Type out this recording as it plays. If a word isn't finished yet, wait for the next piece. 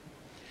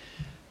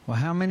Well,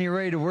 how many are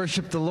ready to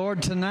worship the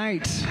Lord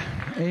tonight?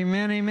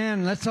 Amen,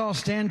 amen. Let's all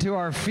stand to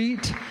our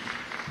feet.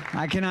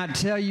 I cannot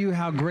tell you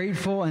how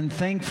grateful and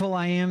thankful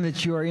I am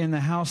that you are in the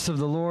house of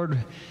the Lord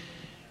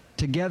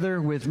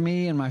together with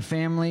me and my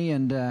family,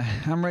 and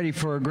I'm ready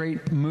for a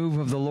great move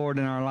of the Lord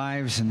in our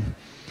lives, and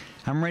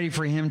I'm ready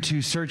for Him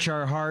to search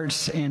our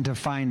hearts and to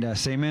find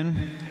us.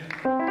 Amen.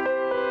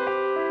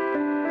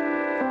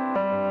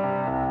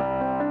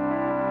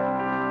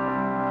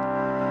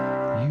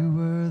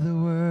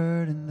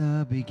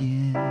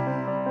 Begin one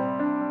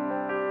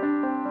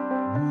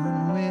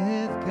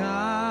with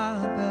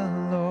God the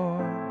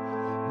Lord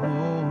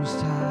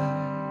Most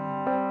High.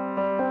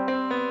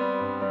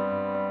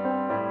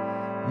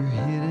 Your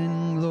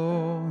hidden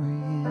glory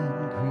in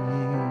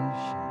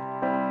creation,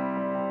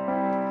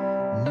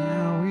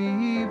 now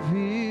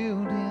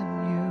revealed in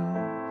you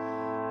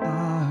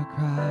are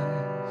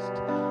Christ.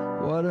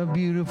 What a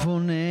beautiful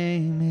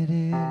name it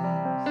is.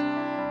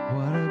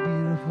 What a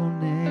beautiful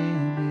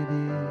name it is.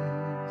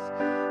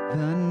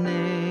 The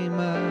name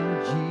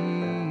of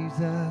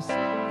Jesus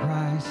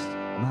Christ,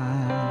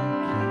 my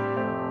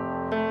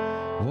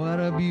King. What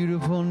a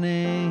beautiful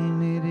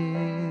name it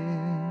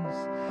is.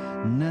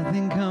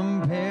 Nothing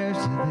compares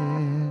to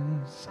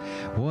this.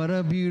 What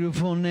a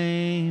beautiful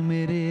name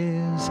it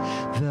is.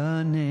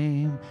 The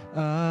name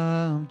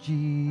of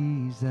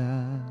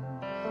Jesus.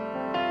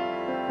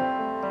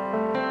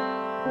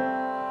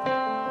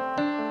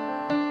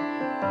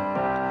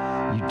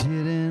 You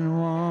didn't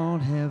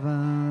want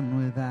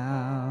heaven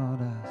without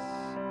us.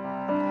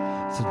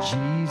 So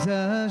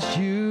Jesus,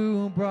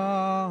 you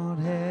brought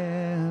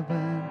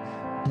heaven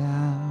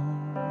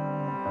down.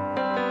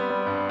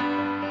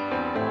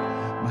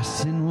 My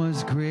sin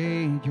was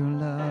great, your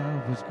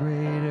love was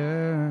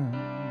greater.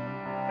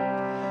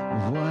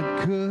 What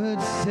could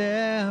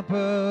separate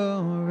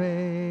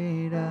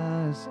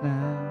us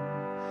now?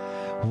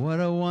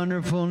 What a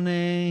wonderful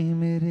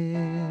name it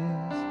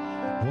is.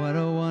 What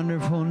a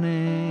wonderful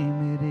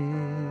name it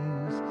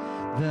is.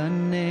 The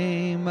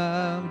name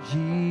of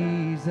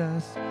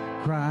Jesus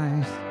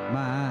Christ,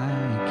 my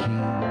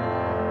King.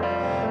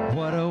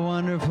 What a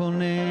wonderful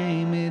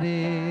name it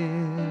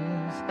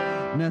is.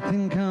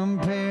 Nothing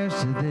compares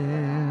to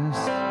this.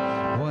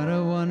 What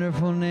a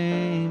wonderful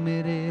name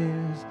it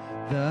is.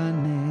 The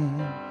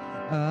name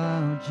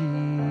of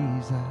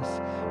Jesus.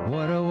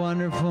 What a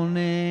wonderful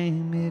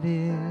name it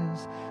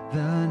is.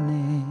 The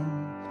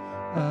name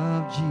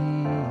of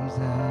Jesus.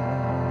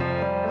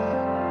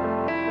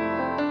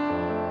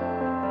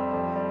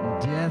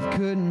 Death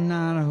could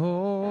not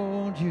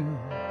hold you.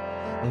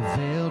 The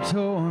veil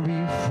tore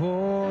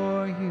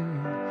before you.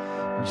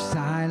 You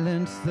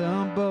silenced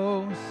the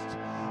boast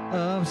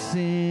of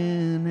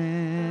sin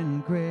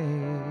and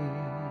grave.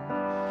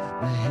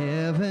 The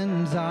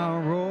heavens are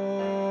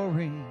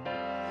roaring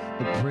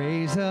the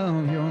praise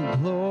of your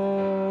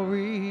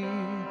glory.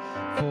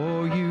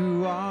 For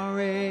you are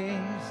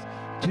raised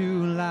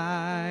to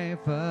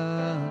life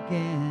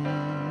again.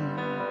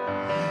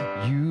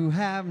 You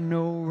have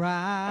no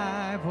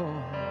rival,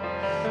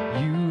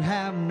 you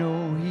have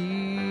no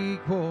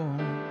equal.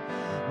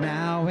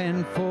 Now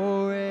and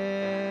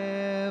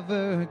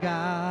forever,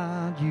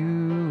 God,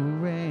 you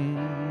reign.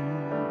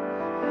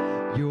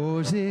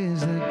 Yours is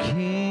the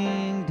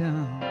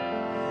kingdom,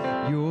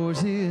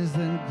 yours is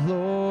the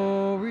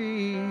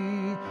glory,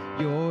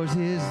 yours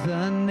is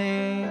the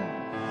name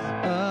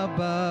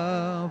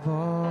above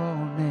all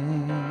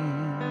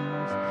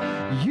names.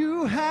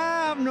 You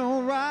have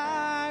no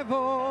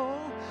rival,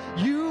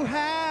 you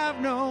have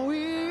no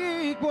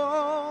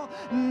equal.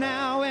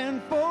 Now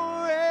and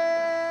forever,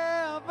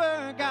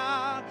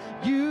 God,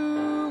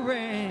 you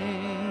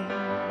reign.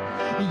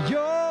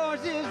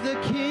 Yours is the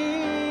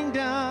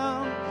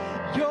kingdom,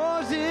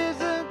 yours is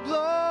the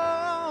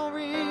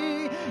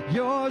glory,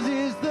 yours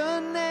is the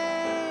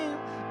name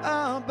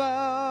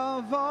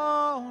above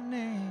all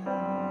names.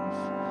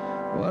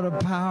 What a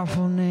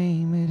powerful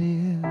name it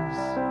is.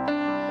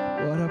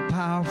 What a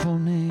powerful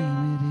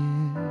name it is.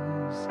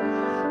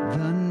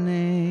 The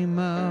name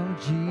of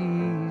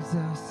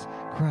Jesus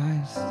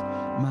Christ,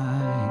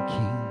 my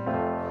King.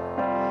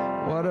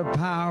 What a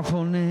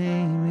powerful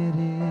name it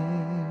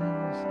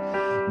is.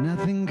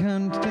 Nothing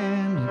can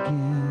stand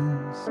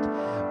against.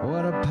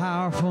 What a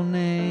powerful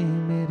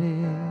name it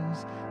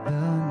is.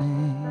 The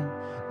name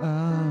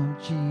of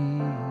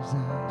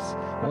Jesus.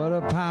 What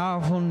a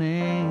powerful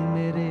name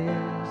it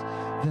is.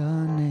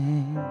 The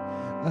name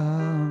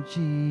of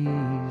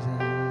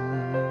Jesus.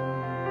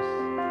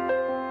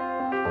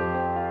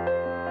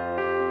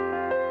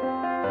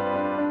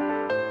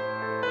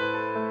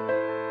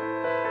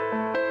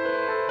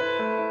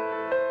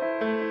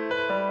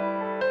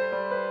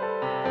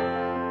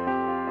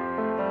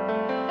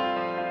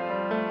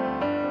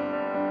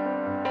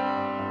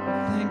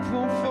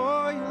 Thankful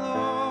for you,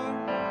 Lord.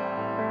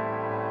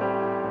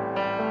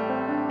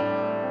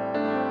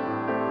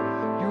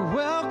 You're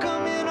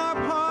welcome in our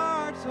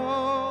hearts,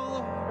 oh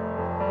Lord.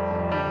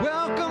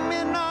 Welcome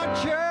in our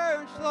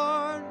church,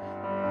 Lord.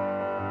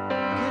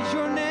 'Cause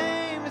your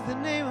name is the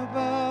name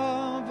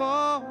above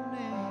all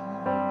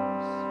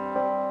names.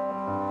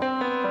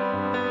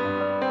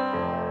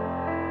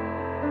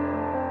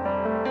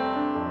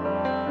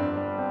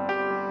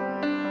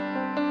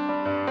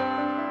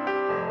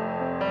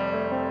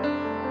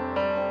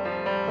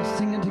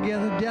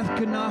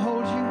 could not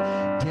hold you.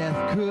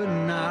 Death could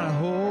not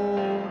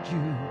hold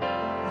you.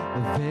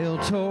 The veil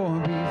tore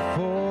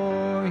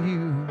before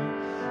you.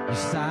 You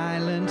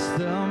silenced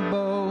the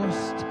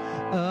boast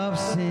of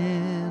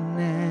sin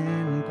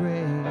and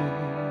grave.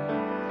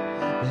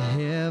 The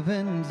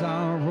heavens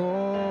are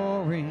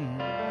roaring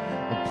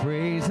the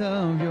praise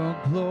of your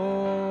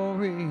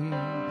glory.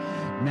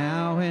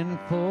 Now and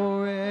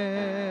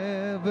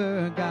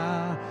forever,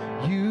 God,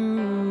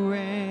 you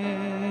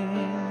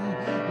reign.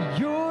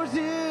 Yours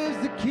is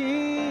the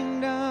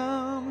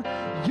kingdom.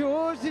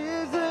 Yours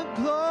is the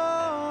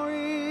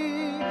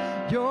glory.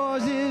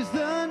 Yours is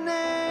the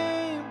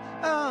name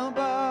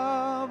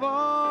above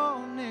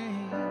all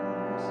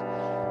names.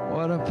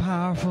 What a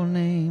powerful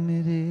name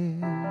it is.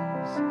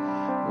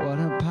 What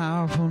a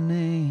powerful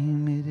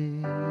name it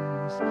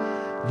is.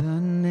 The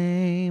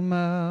name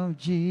of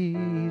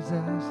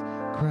Jesus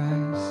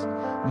Christ,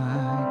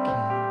 my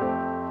King.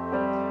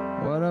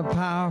 What a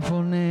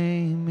powerful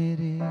name it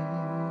is.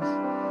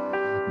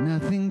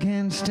 Nothing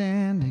can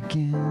stand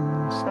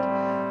against.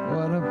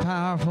 What a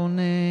powerful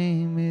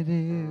name it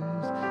is.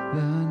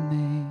 The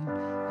name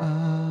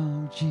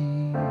of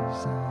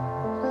Jesus.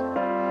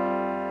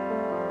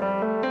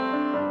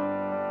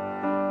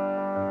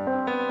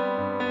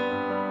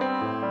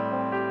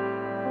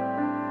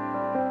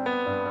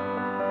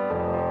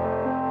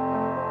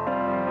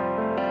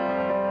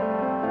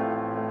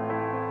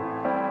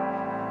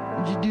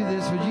 Would you do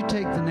this? Would you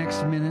take the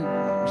next minute,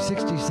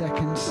 60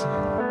 seconds,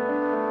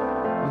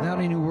 without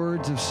any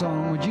words of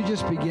song? Would you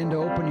just begin to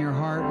open your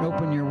heart and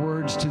open your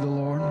words to the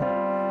Lord?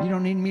 You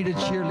don't need me to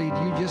cheerlead.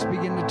 You just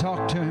begin to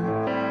talk to Him.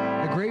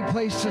 A great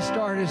place to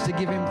start is to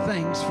give Him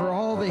thanks for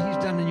all that He's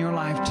done in your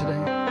life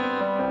today.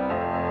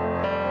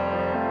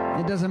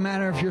 It doesn't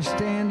matter if you're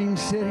standing,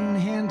 sitting,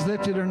 hands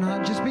lifted or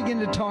not. Just begin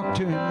to talk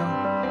to Him.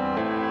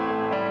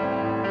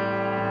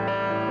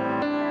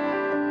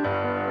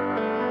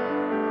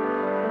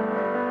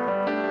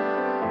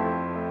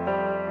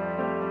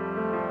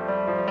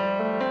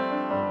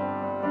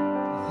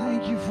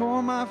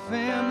 For my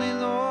family,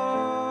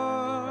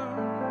 Lord.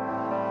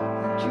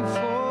 Thank you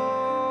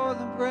for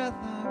the breath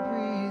I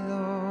breathe,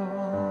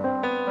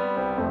 Lord.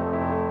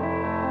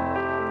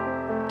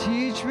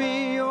 Teach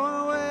me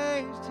your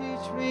ways,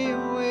 teach me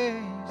your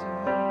ways,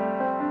 Lord.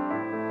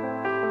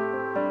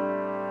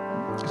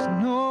 'Cause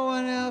no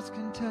one else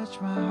can touch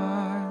my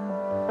heart.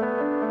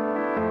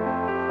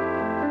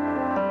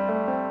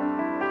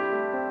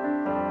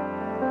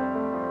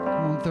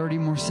 Come on, 30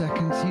 more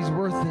seconds. He's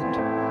worth it.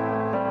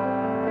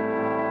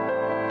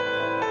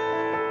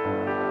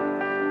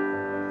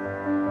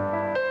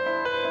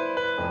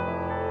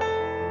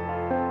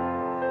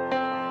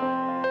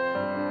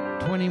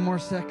 More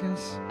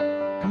seconds.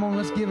 Come on,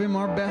 let's give Him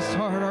our best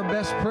heart, our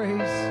best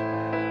praise.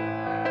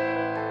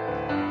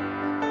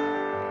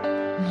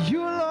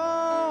 You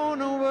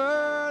alone are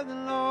worthy,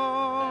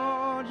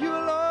 Lord. You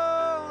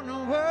alone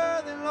are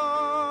worthy,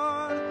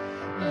 Lord.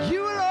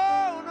 You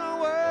alone are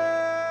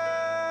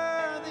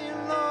worthy,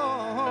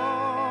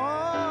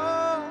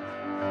 Lord.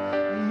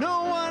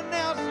 No one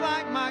else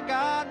like my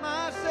God,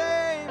 my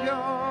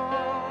Savior.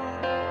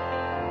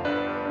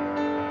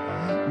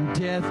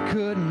 Death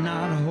could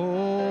not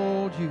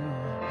hold you.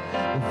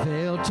 The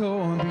veil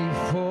torn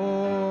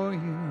before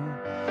you.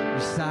 You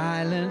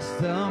silenced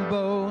the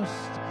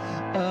boast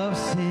of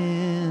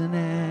sin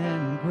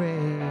and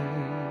grave.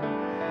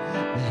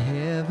 The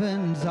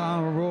heavens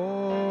are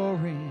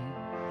roaring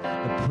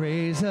the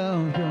praise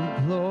of your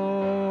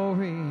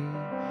glory.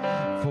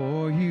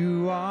 For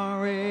you are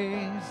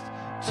raised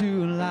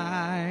to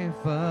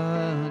life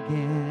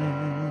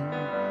again.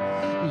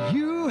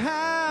 You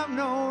have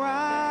no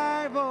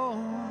rival.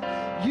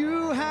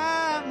 You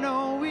have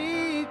no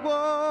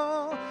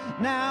equal.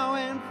 Now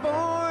and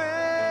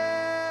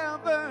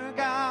forever,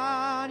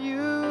 God,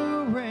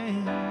 you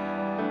reign.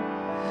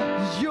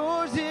 'Cause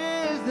yours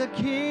is the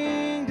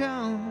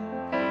kingdom.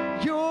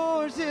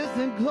 Yours is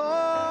the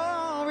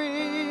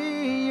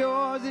glory.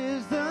 Yours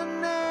is the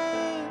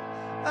name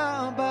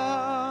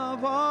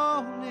above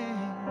all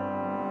names.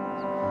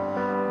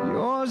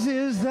 Yours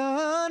is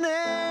the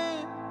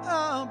name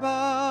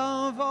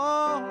above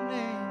all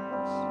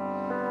names.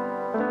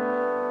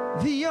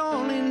 The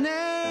only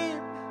name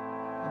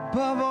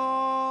above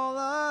all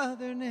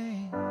other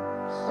names.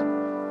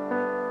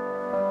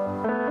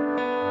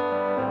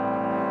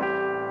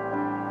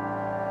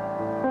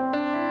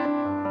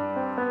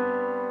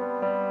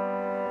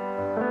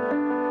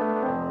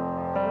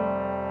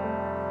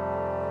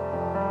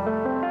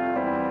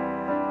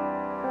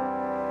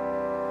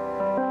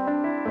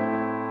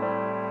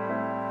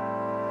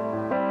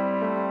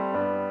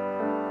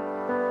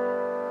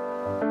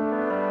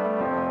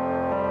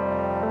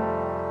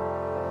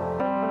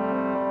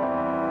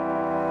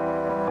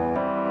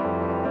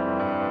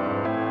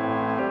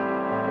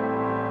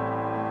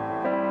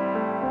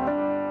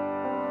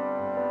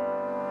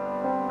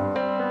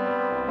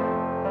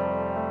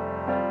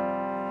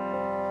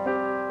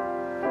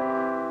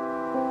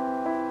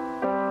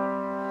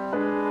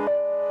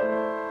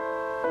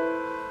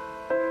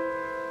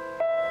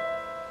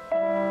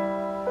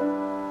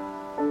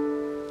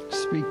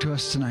 Speak to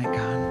us tonight,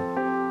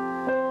 God.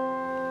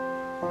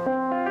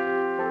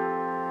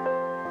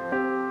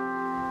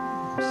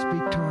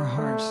 Speak to our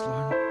hearts,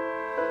 Lord.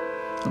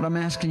 Lord, I'm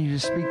asking you to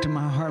speak to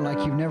my heart like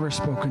you've never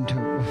spoken to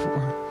it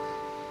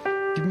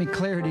before. Give me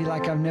clarity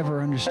like I've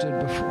never understood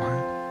before.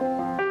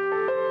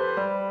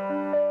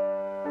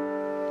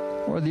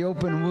 Or the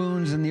open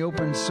wounds and the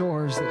open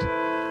sores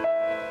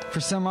that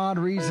for some odd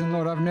reason,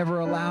 Lord, I've never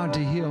allowed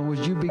to heal.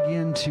 Would you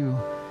begin to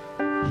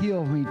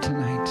heal me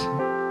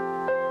tonight?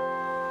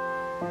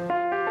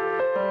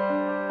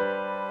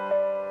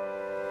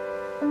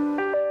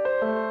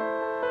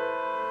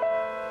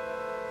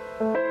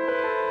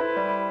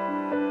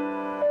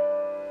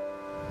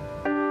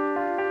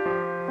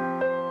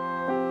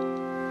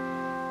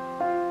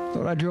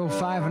 I drove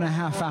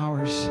 5.5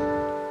 hours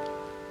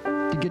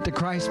to get to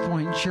Christ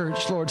Point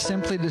Church, Lord,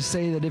 simply to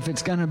say that if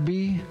it's going to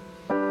be,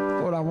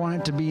 Lord, I want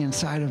it to be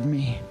inside of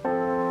me.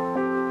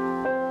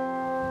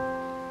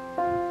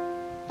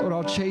 Lord,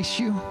 I'll chase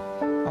you.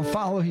 I'll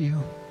follow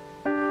you.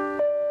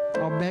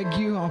 I'll beg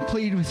you. I'll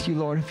plead with you,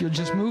 Lord, if you'll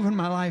just move in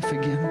my life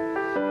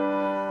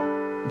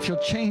again. If you'll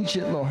change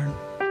it, Lord.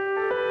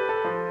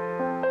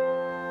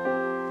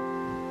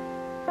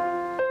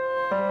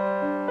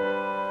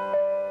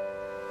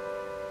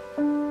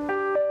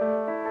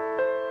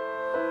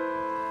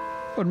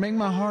 Lord, make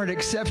my heart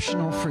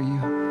exceptional for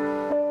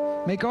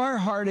you. Make our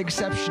heart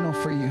exceptional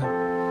for you.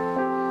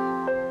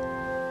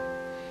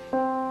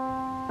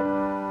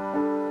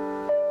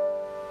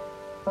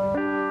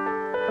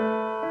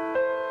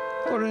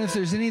 Lord, and if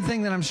there's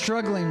anything that I'm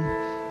struggling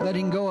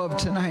letting go of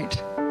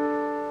tonight,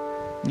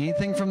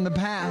 anything from the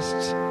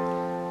past,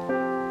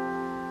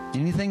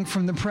 anything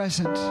from the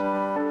present,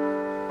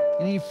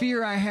 any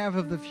fear I have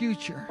of the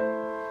future,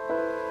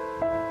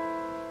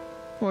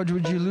 Lord,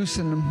 would you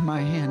loosen my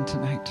hand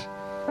tonight?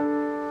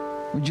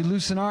 Would you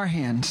loosen our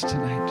hands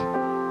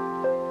tonight?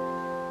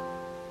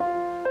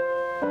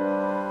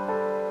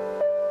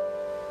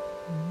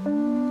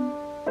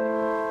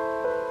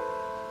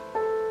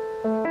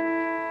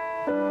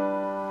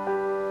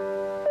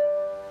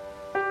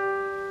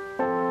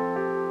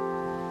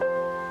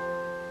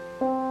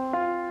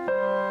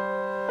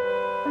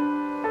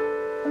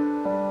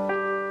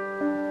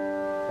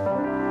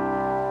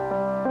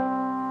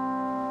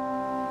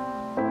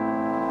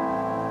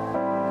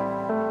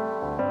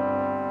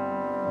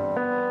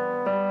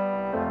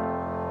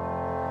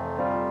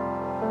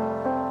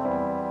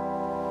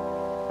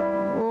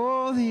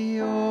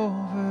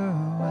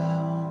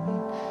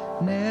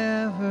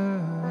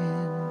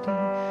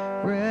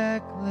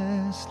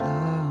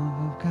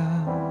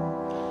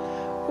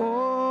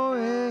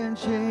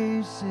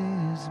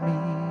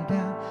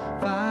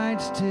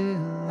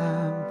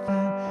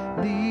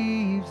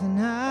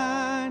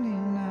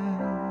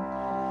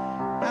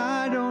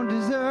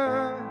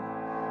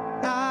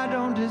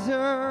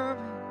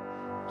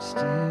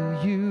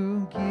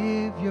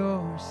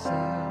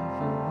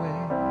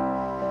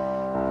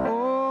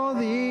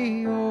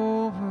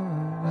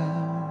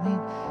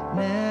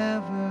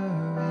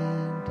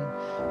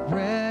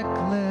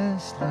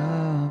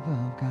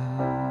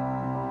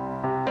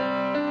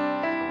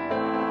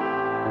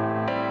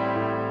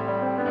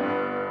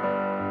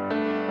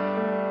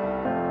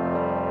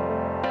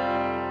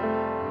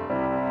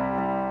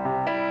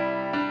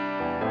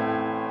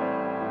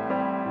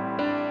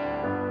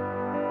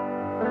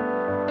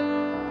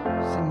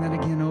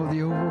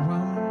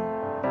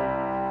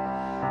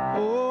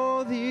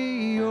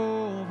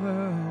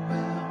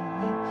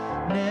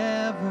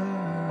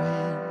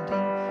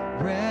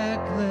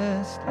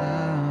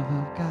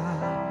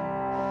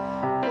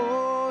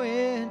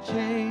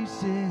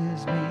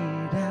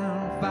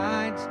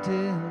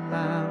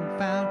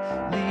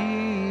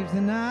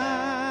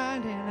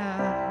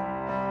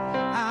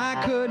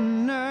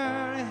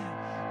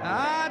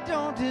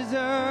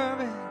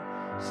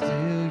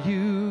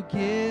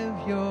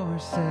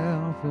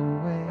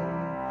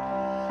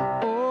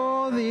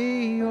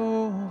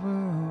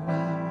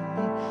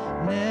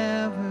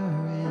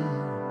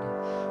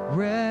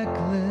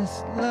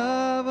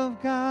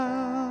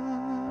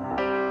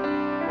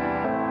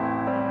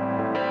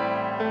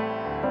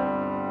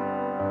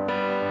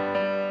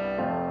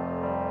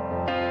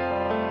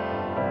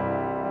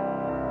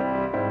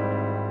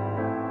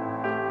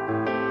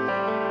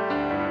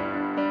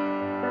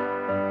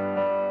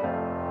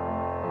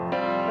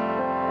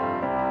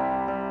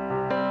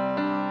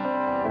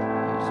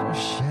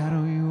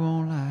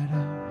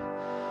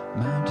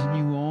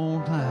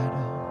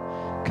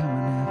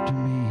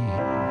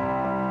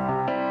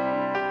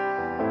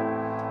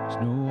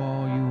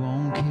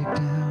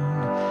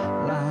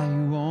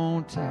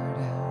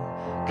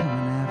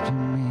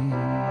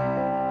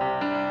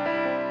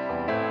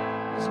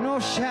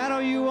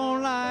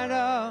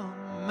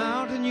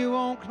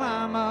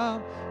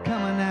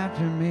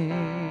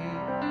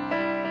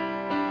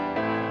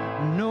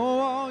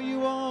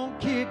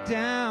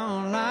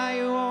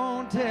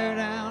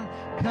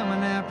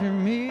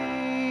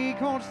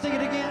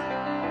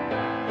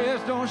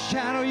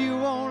 Shadow you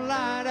won't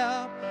light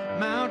up,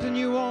 mountain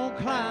you won't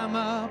climb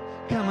up,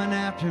 coming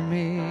after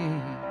me.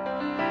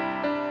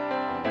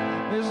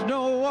 There's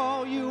no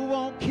wall you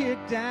won't kick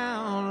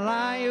down,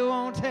 lie you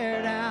won't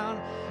tear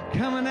down,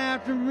 coming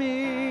after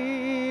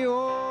me.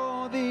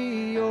 Oh,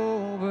 the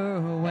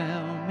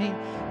overwhelming,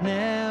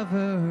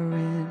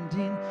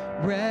 never-ending,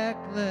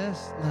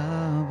 reckless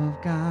love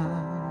of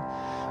God.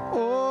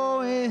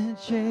 Oh, it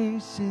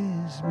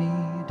chases me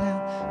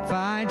down,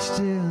 fights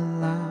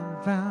till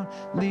I'm found,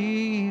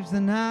 leaves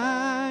the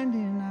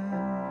 99.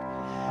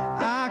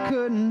 I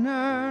couldn't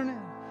earn it,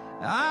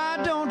 I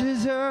don't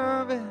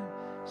deserve it,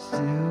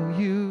 still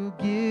you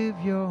give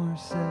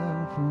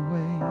yourself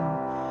away.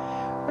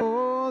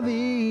 Oh,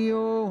 the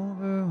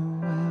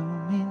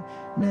overwhelming,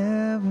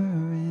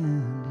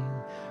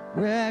 never-ending,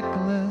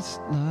 reckless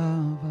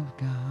love of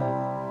God.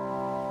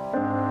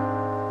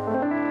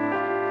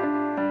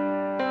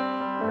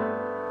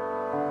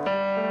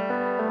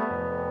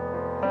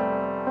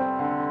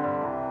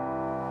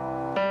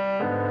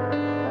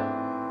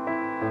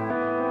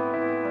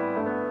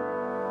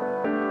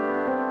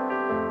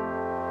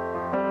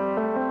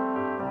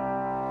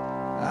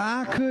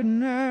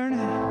 Couldn't earn it,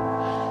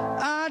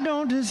 I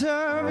don't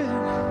deserve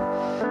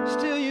it,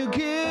 still you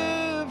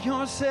give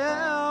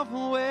yourself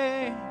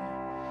away.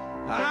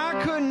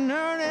 I couldn't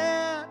earn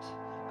it,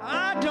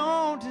 I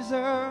don't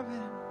deserve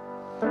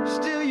it,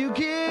 still you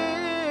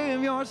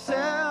give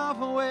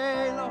yourself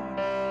away, Lord.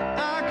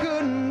 I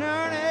couldn't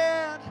earn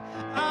it,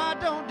 I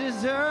don't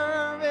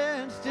deserve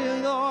it,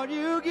 still, Lord,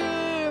 you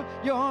give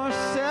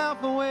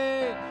yourself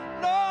away.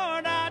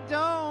 Lord, I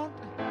don't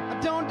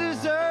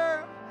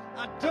deserve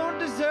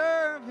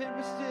it,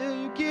 but still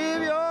you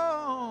give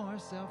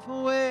yourself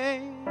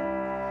away.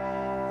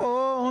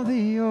 Oh,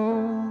 the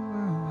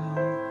overwhelming,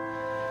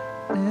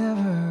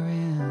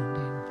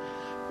 never-ending,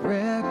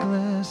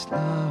 reckless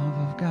love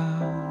of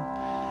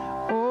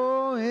God.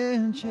 Oh,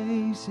 it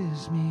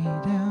chases me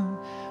down,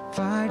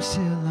 fights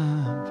till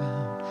I'm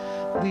found,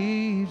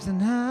 leaves the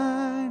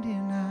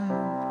 99.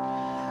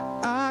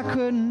 I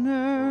couldn't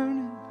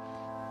earn it,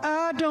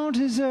 I don't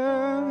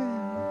deserve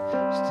it,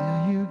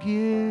 still you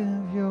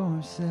give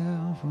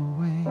yourself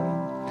away.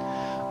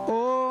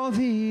 Oh,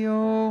 the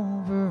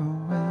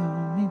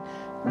overwhelming,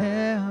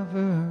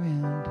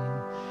 never-ending,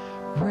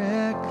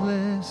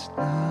 reckless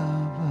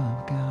love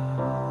of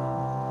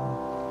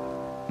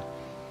God.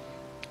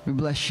 We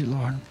bless you,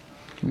 Lord.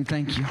 We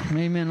thank you.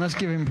 Amen. Let's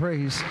give him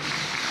praise.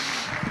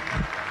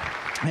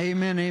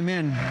 Amen,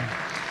 amen.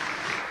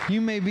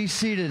 You may be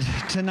seated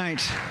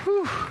tonight.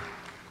 Whew.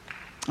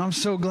 I'm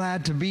so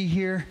glad to be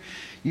here.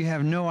 You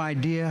have no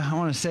idea. I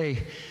want to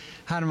say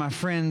hi to my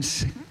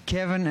friends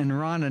Kevin and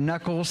Rhonda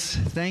Knuckles.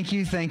 Thank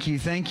you, thank you,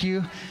 thank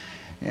you.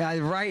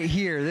 Right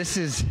here, this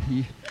is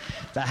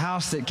the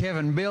house that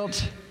Kevin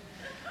built.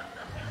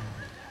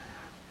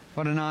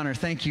 What an honor.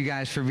 Thank you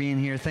guys for being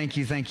here. Thank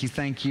you, thank you,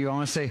 thank you. I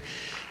want to say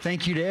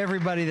thank you to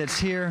everybody that's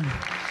here.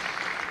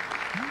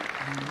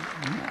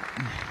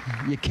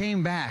 You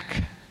came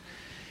back.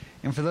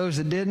 And for those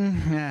that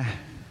didn't,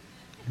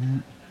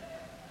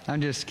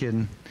 I'm just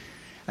kidding.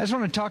 I just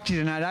want to talk to you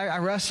tonight. I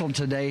wrestled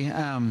today,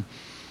 and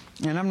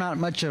I'm not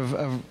much of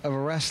a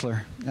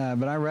wrestler,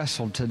 but I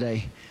wrestled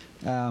today.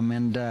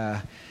 And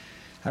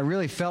I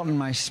really felt in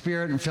my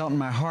spirit and felt in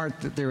my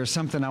heart that there was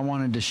something I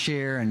wanted to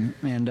share. And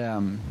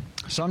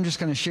so I'm just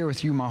going to share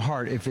with you my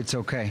heart, if it's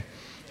okay.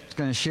 I'm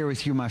going to share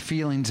with you my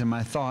feelings and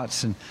my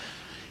thoughts.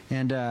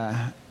 And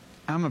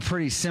I'm a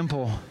pretty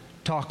simple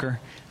talker.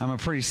 I'm a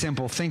pretty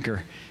simple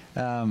thinker.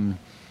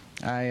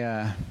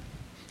 I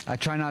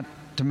try not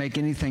to make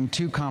anything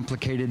too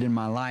complicated in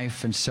my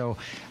life, and so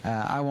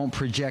I won't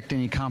project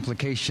any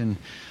complication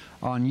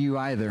on you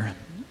either.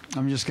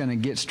 I'm just going to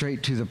get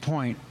straight to the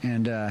point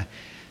and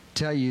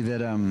tell you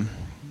that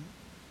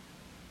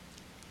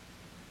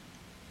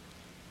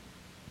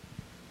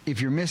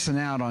if you're missing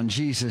out on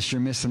Jesus, you're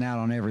missing out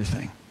on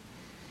everything.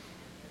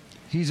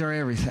 He's our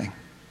everything.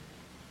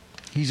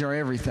 He's our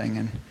everything.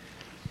 And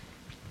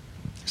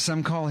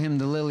some call him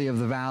the lily of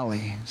the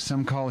valley.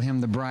 Some call him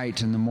the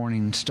bright and the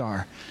morning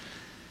star.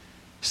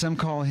 Some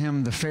call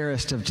him the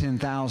fairest of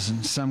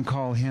 10,000. Some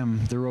call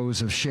him the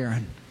rose of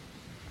Sharon.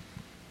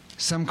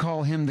 Some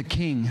call him the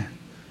king.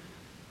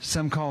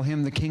 Some call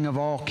him the king of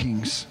all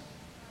kings.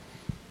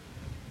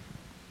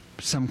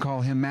 Some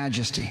call him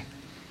majesty.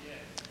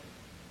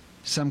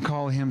 Some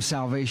call him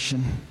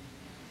salvation.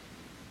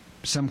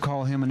 Some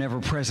call him an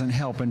ever-present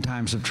help in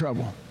times of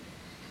trouble.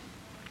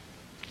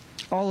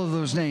 All of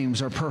those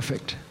names are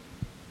perfect.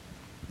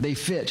 They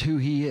fit who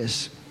he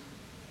is.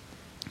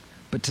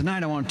 But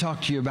tonight I want to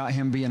talk to you about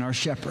him being our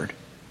shepherd.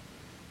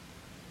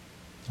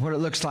 What it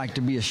looks like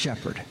to be a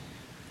shepherd.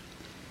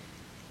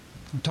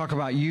 I'll talk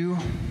about you.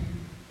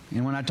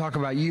 And when I talk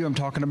about you, I'm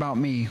talking about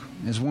me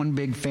as one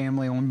big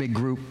family, one big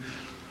group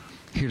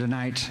here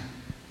tonight.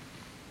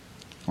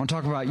 I want to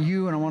talk about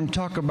you, and I want to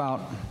talk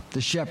about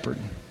the shepherd.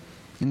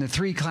 And the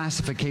three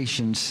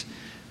classifications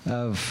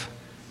of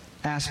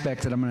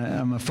aspect that I'm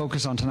going to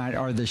focus on tonight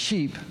are the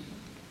sheep,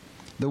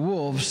 the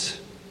wolves,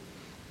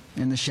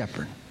 and the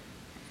shepherd.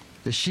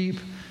 The sheep,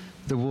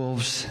 the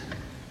wolves,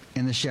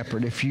 and the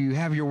shepherd. If you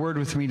have your word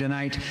with me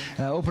tonight,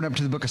 open up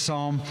to the book of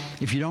Psalm.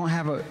 If you don't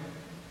have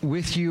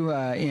with you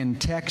in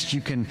text.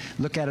 You can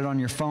look at it on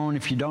your phone.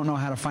 If you don't know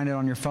how to find it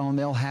on your phone,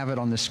 they'll have it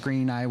on the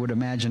screen, I would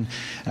imagine.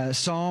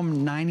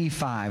 Psalm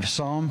 95,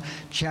 Psalm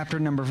chapter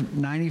number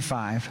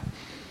 95,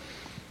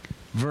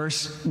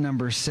 verse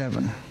number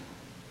 7.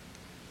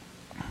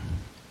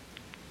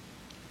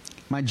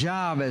 My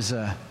job as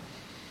a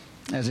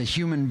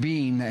human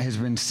being that has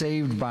been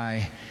saved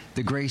by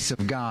the grace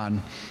of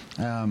God,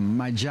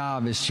 my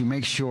job is to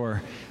make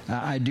sure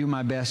I do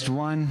my best,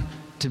 one,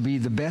 to be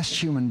the best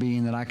human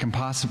being that I can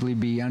possibly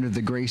be under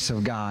the grace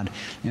of God,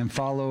 and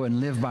follow and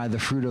live by the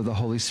fruit of the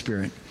Holy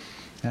Spirit.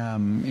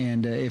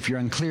 If you're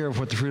unclear of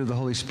what the fruit of the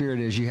Holy Spirit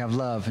is, you have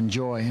love and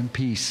joy and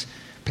peace,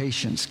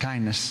 patience,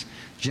 kindness,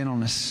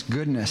 gentleness,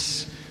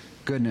 goodness.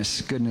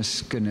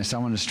 I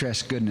want to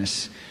stress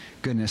goodness.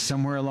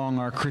 Somewhere along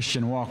our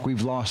Christian walk,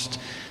 we've lost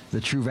the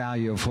true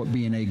value of what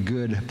being a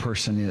good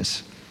person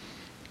is.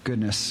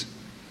 Goodness,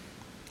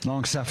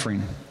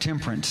 long-suffering,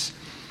 temperance,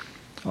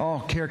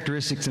 all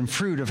characteristics and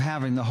fruit of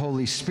having the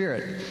Holy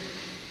Spirit.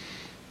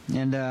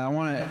 And I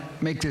want to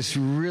make this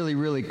really,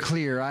 really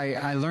clear.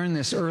 I learned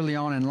this early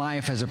on in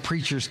life as a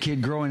preacher's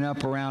kid growing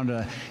up around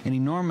an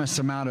enormous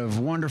amount of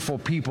wonderful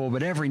people.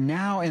 But every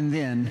now and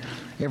then,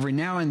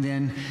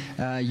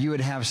 you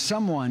would have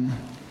someone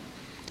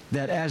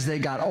that as they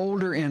got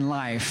older in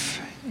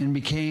life and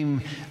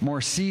became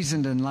more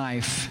seasoned in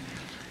life,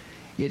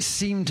 it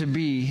seemed to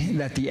be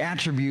that the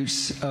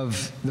attributes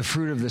of the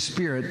fruit of the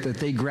Spirit, that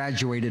they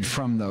graduated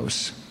from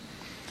those.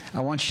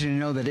 I want you to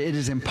know that it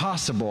is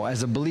impossible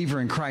as a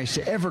believer in Christ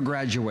to ever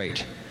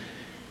graduate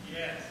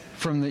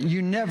from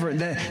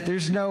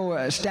there's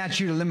no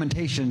statute of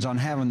limitations on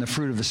having the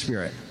fruit of the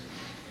Spirit.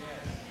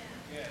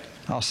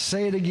 I'll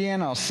say it again.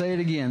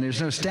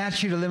 There's no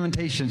statute of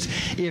limitations.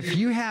 If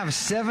you have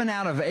 7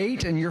 out of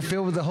 8 and you're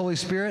filled with the Holy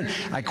Spirit,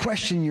 I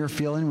question your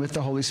filling with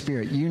the Holy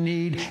Spirit. You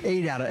need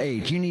 8 out of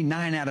 8. You need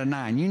 9 out of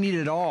 9. You need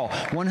it all,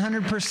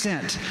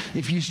 100%.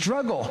 If you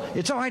struggle,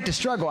 it's all right to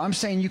struggle. I'm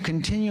saying you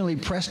continually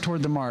press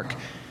toward the mark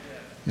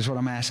is what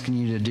I'm asking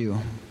you to do.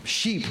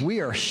 Sheep, we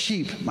are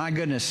sheep. My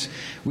goodness,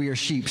 we are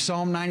sheep.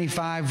 Psalm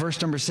 95,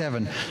 verse number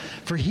 7.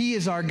 For He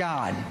is our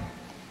God,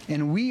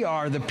 and we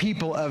are the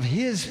people of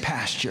His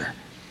pasture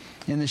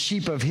and the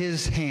sheep of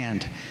His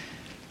hand.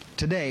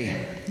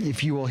 Today,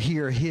 if you will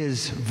hear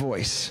His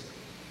voice,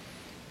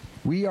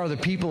 we are the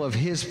people of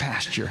His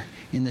pasture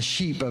and the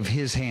sheep of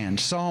His hand.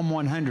 Psalm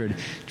 100, a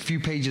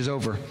few pages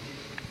over.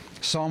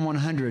 Psalm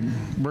 100,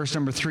 verse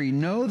number 3.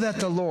 Know that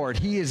the Lord,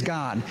 He is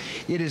God.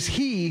 It is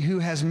He who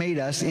has made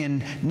us,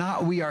 and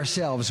not we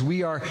ourselves.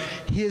 We are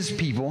His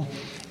people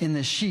and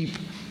the sheep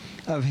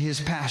of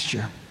His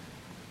pasture.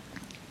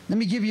 Let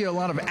me give you a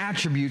lot of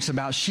attributes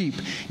about sheep.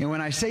 And when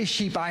I say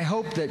sheep, I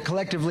hope that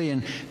collectively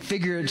and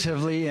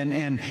figuratively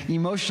and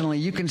emotionally,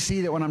 you can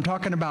see that when I'm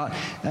talking about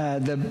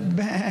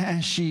the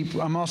sheep,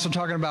 I'm also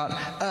talking about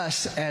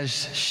us as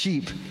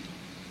sheep.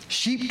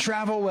 Sheep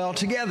travel well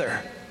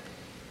together.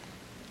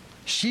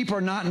 Sheep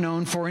are not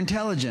known for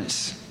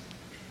intelligence.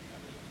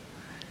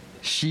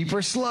 Sheep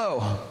are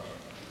slow.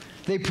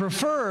 They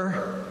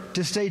prefer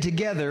to stay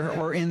together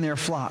or in their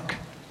flock.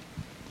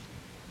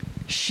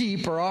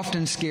 Sheep are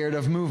often scared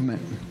of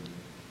movement.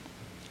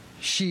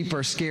 Sheep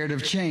are scared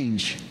of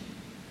change.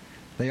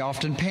 They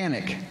often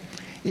panic.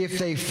 If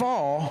they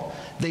fall,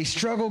 they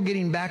struggle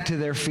getting back to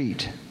their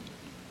feet.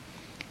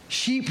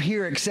 Sheep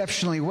hear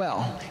exceptionally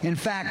well. In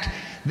fact,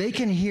 they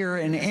can hear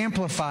and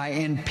amplify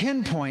and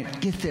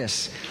pinpoint, get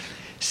this,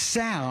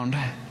 sound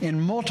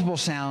and multiple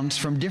sounds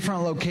from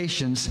different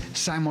locations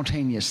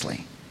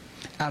simultaneously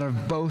out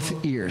of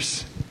both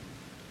ears.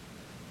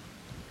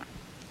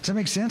 Does that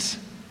make sense?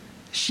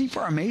 Sheep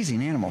are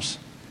amazing animals.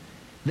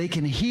 They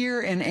can hear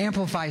and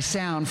amplify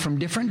sound from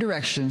different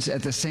directions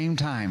at the same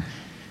time.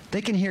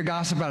 They can hear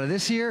gossip out of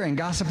this ear and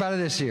gossip out of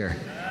this ear.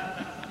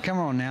 Come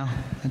on now.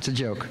 That's a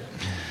joke.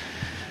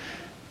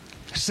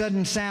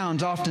 Sudden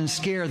sounds often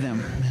scare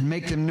them and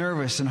make them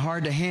nervous and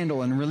hard to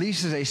handle, and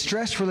releases a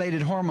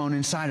stress-related hormone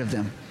inside of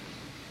them.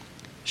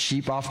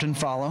 Sheep often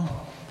follow.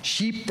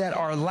 Sheep that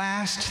are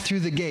last through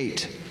the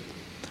gate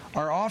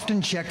are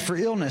often checked for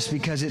illness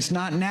because it's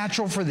not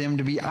natural for them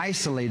to be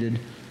isolated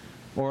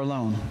or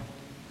alone.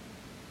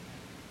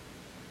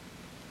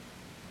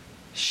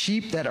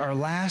 Sheep that are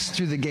last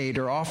through the gate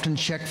are often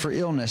checked for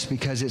illness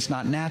because it's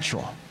not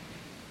natural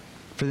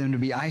for them to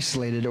be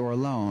isolated or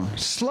alone.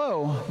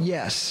 Slow,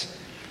 yes,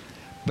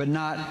 but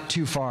not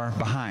too far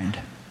behind.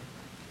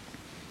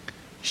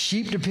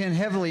 Sheep depend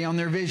heavily on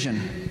their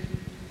vision.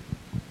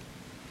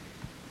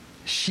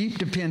 Sheep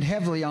depend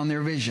heavily on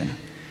their vision.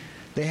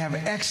 They have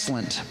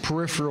excellent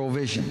peripheral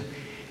vision,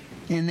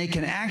 and they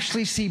can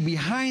actually see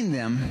behind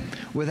them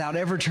without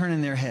ever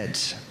turning their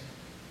heads.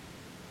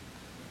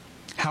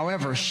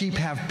 However, sheep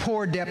have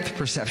poor depth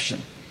perception.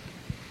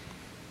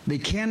 They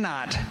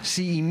cannot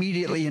see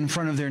immediately in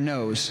front of their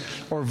nose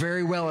or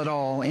very well at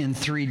all in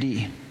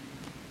 3D.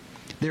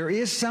 There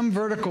is some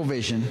vertical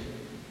vision,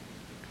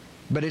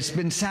 but it's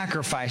been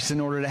sacrificed in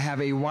order to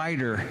have a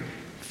wider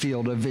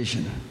field of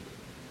vision.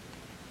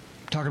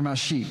 I'm talking about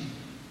sheep.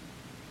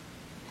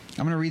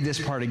 I'm going to read this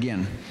part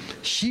again.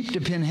 Sheep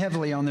depend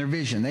heavily on their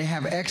vision. They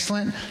have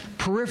excellent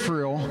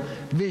peripheral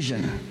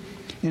vision.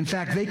 In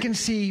fact, they can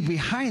see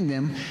behind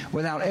them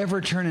without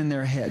ever turning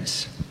their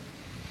heads,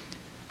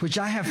 which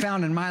I have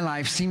found in my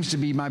life seems to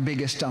be my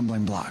biggest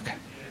stumbling block.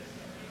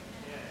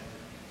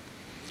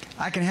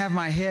 I can have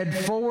my head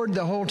forward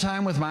the whole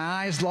time with my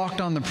eyes locked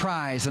on the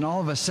prize, and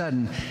all of a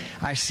sudden,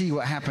 I see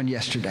what happened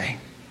yesterday.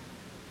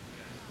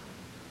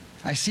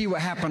 I see what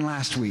happened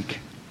last week.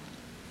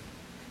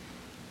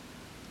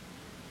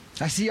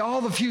 I see all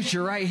the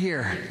future right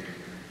here.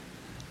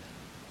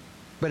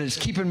 But it's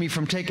keeping me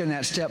from taking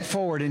that step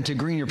forward into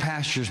greener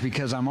pastures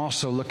because I'm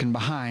also looking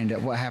behind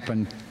at what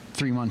happened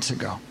 3 months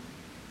ago.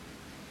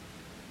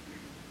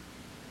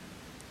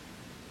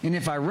 And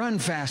if I run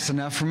fast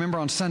enough, remember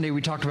on Sunday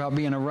we talked about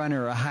being a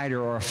runner, a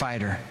hider, or a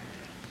fighter.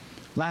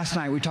 Last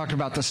night we talked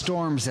about the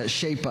storms that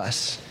shape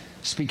us.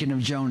 Speaking of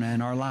Jonah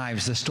in our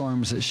lives, the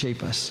storms that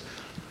shape us.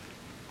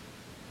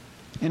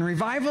 And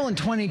revival in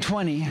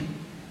 2020,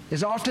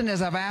 as often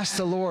as I've asked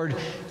the Lord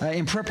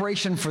in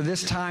preparation for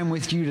this time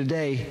with you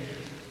today,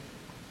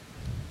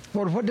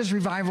 Lord, what does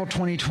revival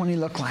 2020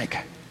 look like?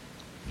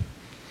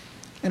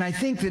 And I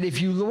think that if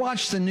you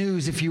watch the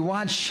news, if you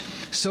watch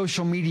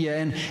social media,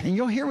 and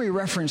you'll hear me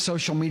reference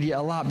social media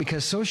a lot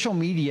because social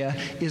media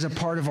is a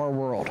part of our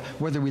world.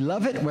 Whether we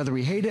love it, whether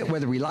we hate it,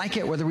 whether we like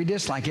it, whether we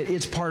dislike it,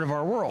 it's part of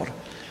our world.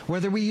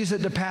 Whether we use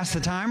it to pass the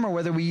time or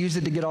whether we use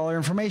it to get all our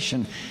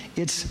information,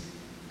 it's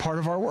part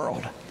of our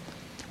world.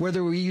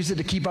 Whether we use it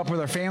to keep up with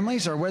our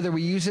families or whether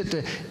we use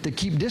it to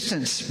keep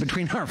distance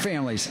between our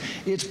families,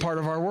 it's part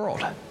of our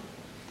world.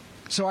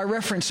 So I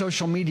reference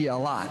social media a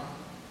lot.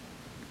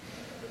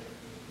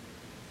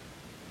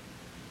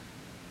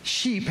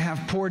 Sheep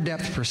have poor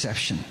depth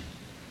perception.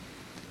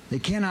 They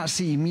cannot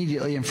see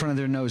immediately in front of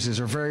their noses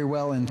or very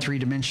well in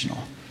three-dimensional.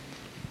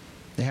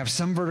 They have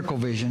some vertical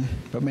vision,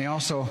 but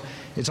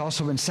it's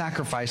also been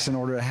sacrificed in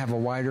order to have a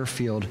wider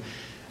field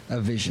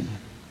of vision.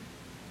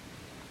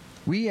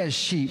 We as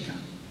sheep,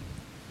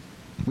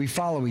 we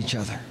follow each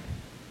other.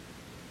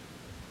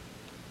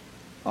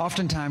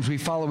 Oftentimes we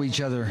follow each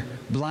other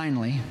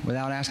blindly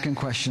without asking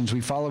questions.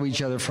 We follow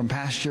each other from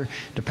pasture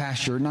to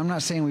pasture. And I'm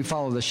not saying we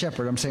follow the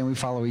shepherd. I'm saying we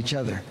follow each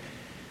other.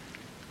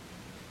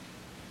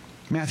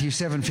 Matthew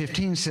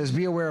 7:15 says,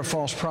 "Be aware of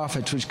false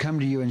prophets which come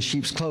to you in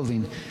sheep's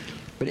clothing,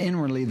 but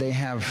inwardly they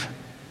have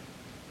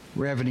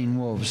ravening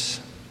wolves."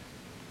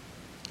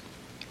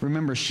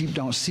 Remember, sheep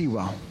don't see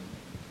well.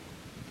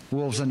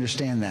 Wolves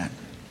understand that.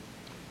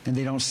 And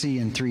they don't see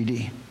in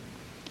 3D.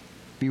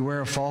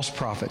 Beware of false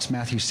prophets,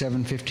 Matthew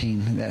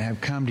 7:15, that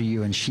have come to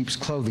you in sheep's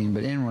clothing,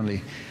 but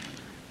inwardly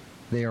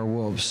they are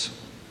wolves.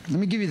 Let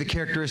me give you the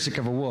characteristic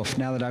of a wolf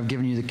now that I've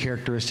given you the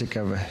characteristic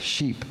of a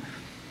sheep.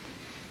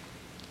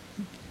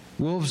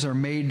 Wolves are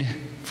made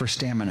for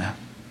stamina.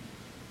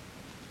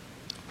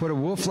 What a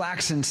wolf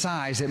lacks in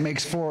size, it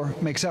makes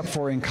up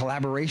for in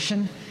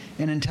collaboration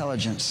and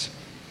intelligence.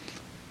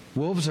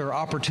 Wolves are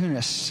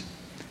opportunists.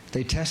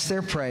 They test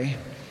their prey,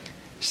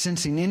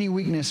 sensing any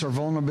weakness or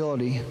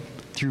vulnerability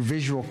through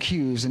visual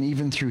cues and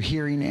even through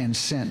hearing and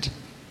scent.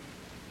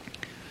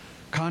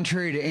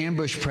 Contrary to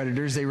ambush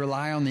predators, they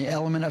rely on the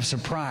element of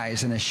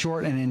surprise and a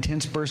short and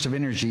intense burst of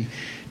energy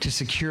to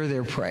secure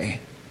their prey.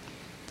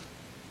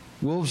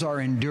 Wolves are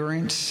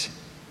endurance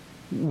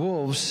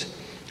or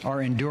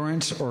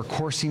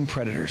coursing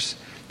predators.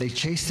 They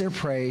chase their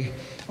prey,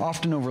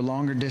 often over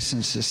longer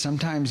distances,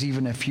 sometimes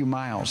even a few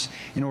miles,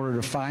 in order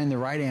to find the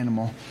right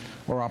animal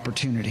or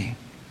opportunity.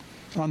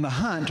 On the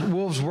hunt,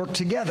 wolves work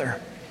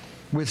together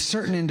with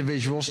certain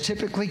individuals,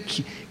 typically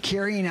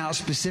carrying out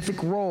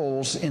specific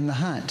roles in the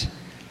hunt.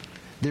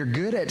 They're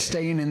good at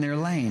staying in their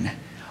lane,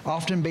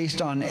 often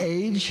based on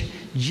age,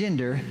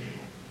 gender,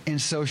 and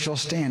social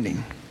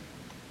standing.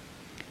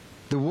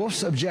 The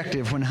wolf's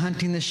objective when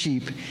hunting the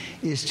sheep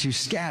is to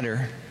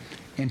scatter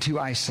and to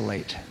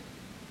isolate.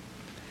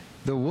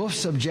 The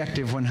wolf's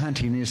objective when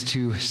hunting is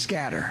to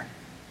scatter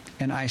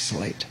and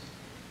isolate.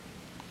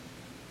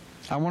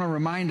 I want to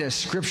remind us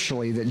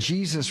scripturally that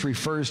Jesus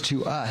refers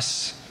to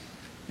us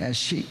as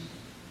sheep.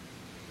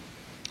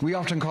 We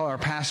often call our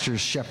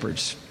pastors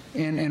shepherds,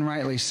 and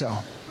rightly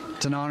so.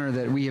 It's an honor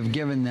that we have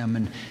given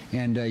them,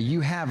 and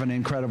you have an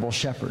incredible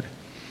shepherd.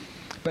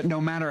 But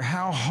no matter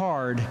how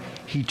hard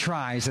he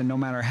tries, and no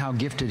matter how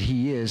gifted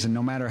he is, and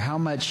no matter how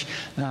much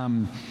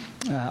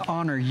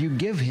honor you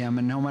give him,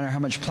 and no matter how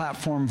much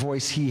platform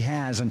voice he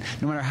has, and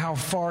no matter how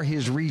far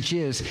his reach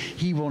is,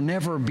 he will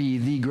never be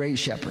the great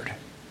shepherd.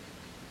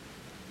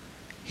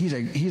 He's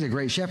a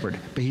great shepherd,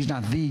 but he's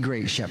not the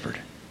great shepherd.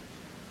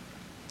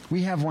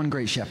 We have one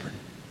great shepherd.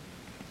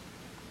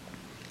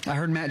 I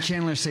heard Matt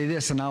Chandler say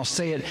this, and I'll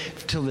say it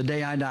till the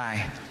day I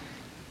die.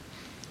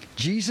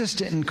 Jesus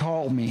didn't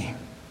call me.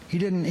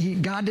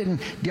 God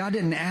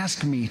didn't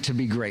ask me to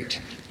be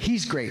great.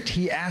 He's great.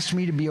 He asked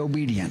me to be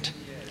obedient.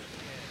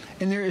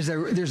 And there's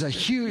a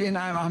huge, and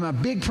I'm a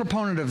big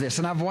proponent of this,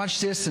 and I've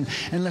watched this, and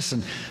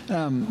listen,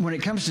 when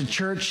it comes to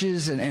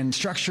churches and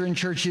structure in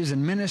churches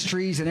and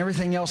ministries and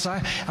everything else,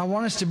 I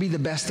want us to be the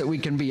best that we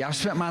can be. I've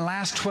spent my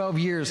last 12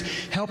 years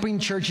helping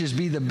churches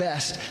be the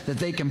best that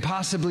they can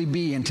possibly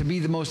be, and to be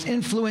the most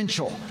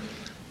influential,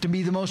 to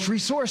be the most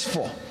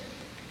resourceful.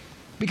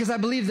 Because I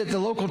believe that the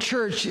local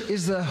church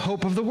is the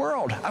hope of the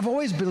world. I've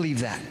always believed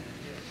that.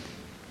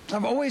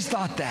 I've always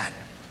thought that.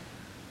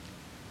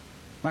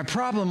 My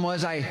problem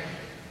was I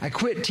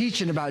quit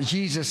teaching about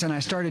Jesus and I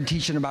started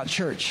teaching about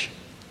church.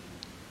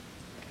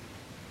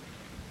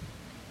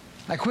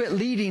 I quit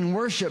leading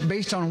worship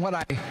based on what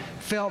I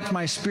felt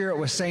my spirit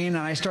was saying, and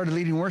I started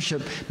leading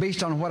worship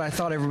based on what I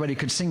thought everybody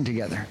could sing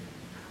together.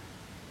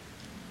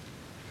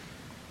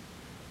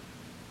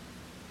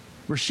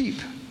 We're sheep.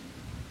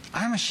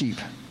 I'm a sheep.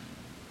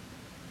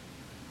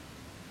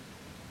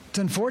 It's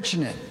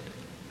unfortunate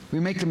we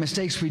make the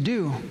mistakes we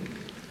do,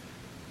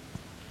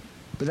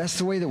 but that's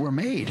the way that we're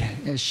made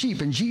as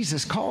sheep, and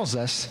Jesus calls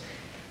us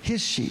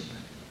his sheep.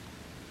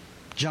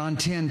 John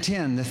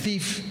 10:10, the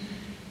thief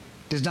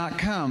does not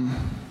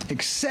come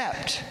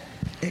except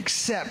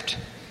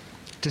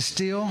to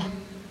steal,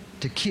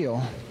 to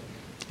kill,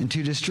 and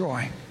to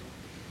destroy.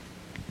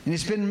 And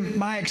it's been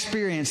my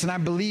experience, and I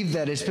believe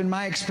that it's been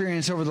my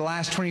experience over the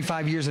last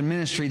 25 years in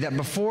ministry, that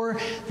before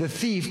the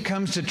thief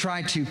comes to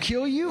try to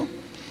kill you,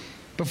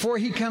 before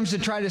he comes to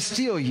try to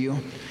steal you,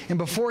 and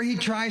before he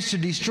tries to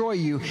destroy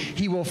you,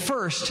 he will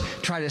first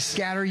try to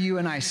scatter you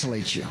and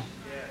isolate you.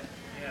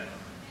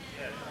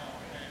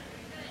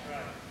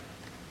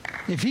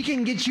 If he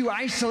can get you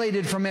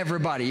isolated from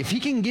everybody, if he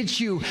can get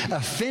you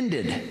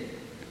offended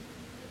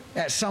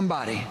at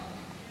somebody,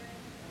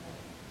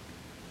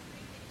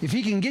 if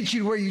he can get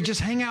you to where you just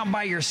hang out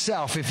by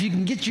yourself, if he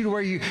can get you to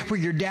where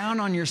you're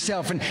down on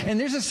yourself, and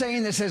there's a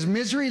saying that says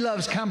misery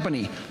loves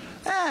company.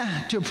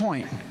 To a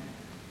point.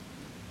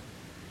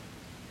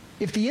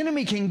 If the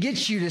enemy can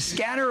get you to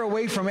scatter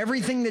away from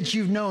everything that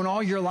you've known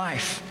all your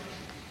life,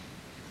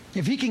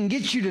 if he can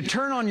get you to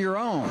turn on your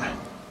own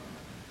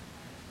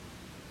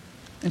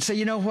and say,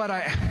 you know what,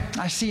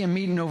 I see him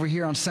meeting over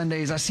here on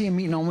Sundays, I see him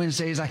meeting on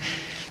Wednesdays,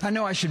 I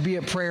know I should be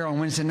at prayer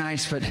on Wednesday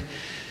nights, but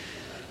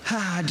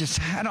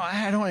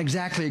I don't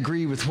exactly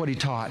agree with what he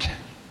taught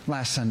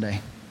last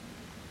Sunday.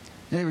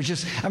 And it was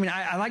just,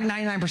 I like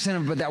 99%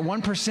 of it, but that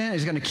 1%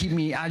 is going to keep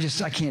me, I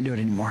can't do it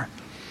anymore.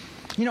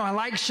 You know, I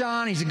like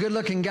Sean. He's a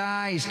good-looking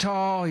guy. He's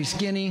tall. He's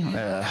skinny.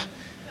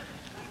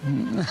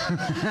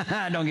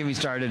 Don't get me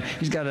started.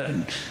 He's got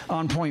an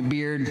on-point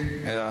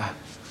beard.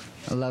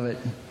 I love it.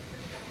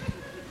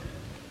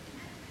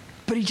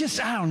 But he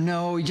just, I don't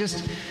know.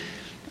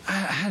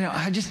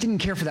 I just didn't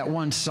care for that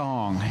one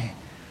song.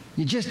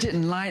 You just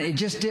didn't like it. It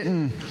just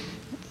didn't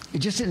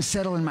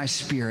settle in my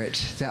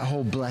spirit, that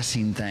whole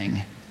blessing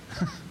thing.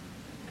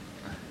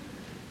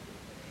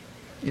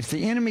 If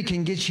the enemy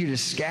can get you to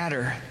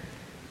scatter,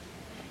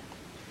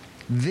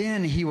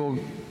 then he will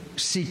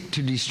seek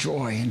to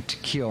destroy and to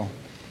kill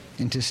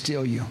and to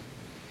steal you.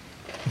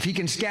 If he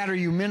can scatter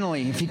you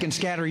mentally, if he can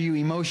scatter you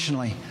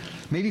emotionally,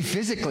 maybe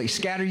physically,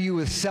 scatter you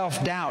with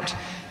self-doubt,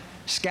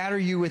 scatter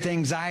you with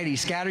anxiety,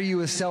 scatter you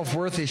with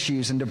self-worth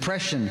issues and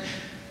depression,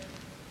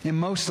 and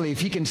mostly, if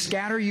he can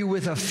scatter you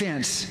with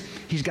offense,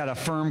 he's got a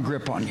firm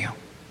grip on you.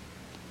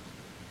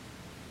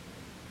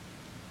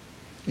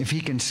 If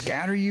he can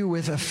scatter you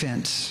with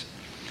offense.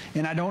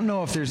 And I don't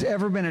know if there's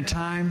ever been a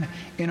time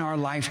in our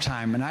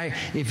lifetime, and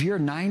if you're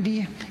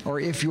 90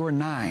 or if you're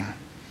 9,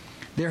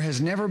 there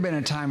has never been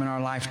a time in our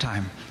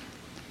lifetime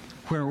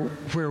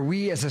where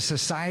we as a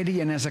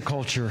society and as a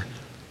culture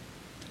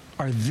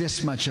are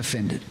this much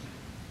offended.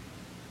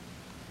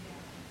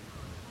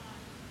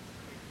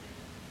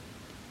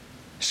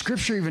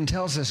 Scripture even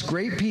tells us,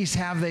 great peace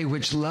have they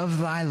which love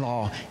thy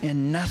law,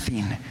 and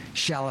nothing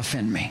shall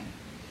offend me.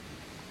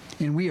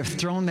 And we have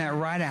thrown that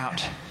right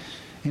out.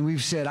 And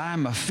we've said,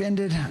 I'm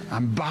offended,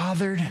 I'm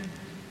bothered,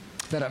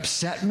 that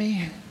upset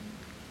me.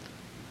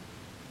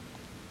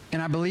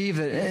 And I believe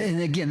that, and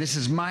again, this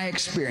is my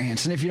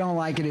experience, and if you don't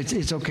like it,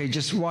 it's okay.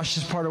 Just wash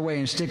this part away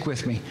and stick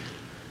with me.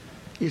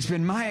 It's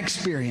been my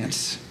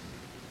experience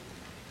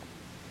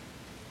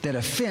that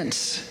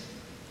offense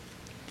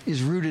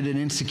is rooted in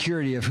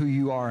insecurity of who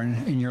you are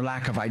and in your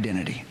lack of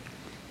identity.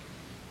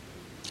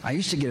 I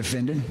used to get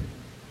offended.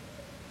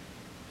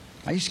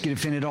 I used to get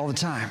offended all the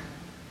time.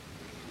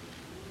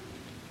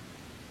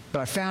 But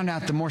I found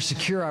out the more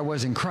secure I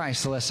was in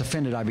Christ, the less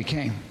offended I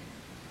became.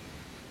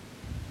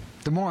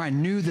 The more I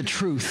knew the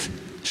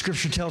truth.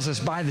 Scripture tells us,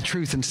 buy the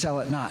truth and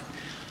sell it not.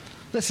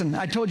 Listen,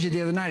 I told you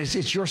the other night,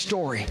 it's your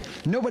story.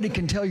 Nobody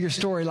can tell your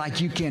story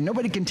like you can.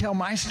 Nobody can tell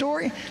my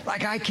story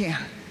like I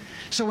can.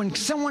 So when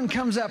someone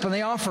comes up and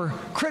they offer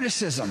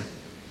criticism,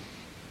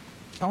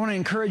 I want to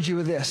encourage you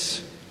with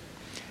this.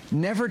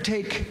 Never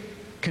take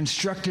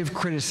constructive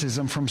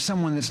criticism from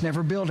someone that's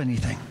never built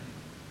anything.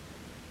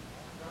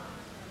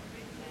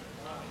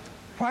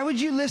 Why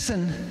would you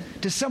listen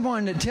to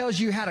someone that tells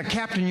you how to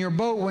captain your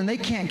boat when they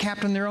can't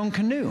captain their own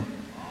canoe?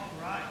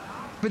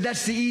 But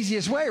that's the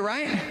easiest way,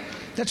 right?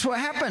 That's what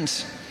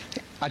happens.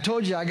 I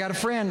told you I got a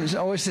friend who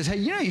always says, hey,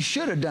 you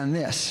should have done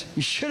this.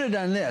 You should have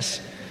done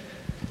this.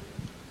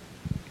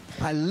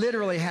 I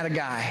literally had a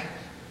guy.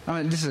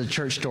 This is a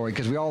church story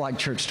because we all like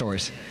church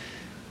stories.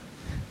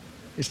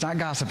 It's not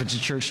gossip, it's a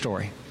church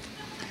story.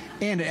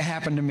 And it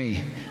happened to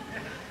me.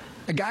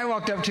 A guy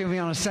walked up to me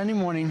on a Sunday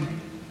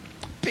morning,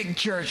 big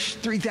church,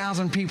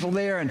 3,000 people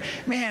there, and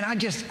man,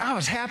 I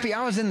was happy.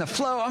 I was in the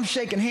flow. I'm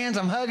shaking hands,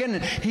 I'm hugging,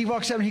 and he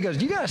walks up and he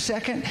goes, you got a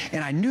second?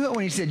 And I knew it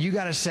when he said, you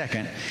got a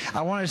second.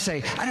 I wanted to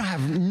say, I don't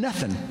have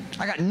nothing.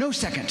 I got no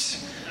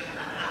seconds.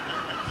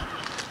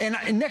 And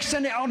next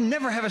Sunday, I'll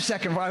never have a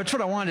second. That's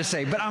what I wanted to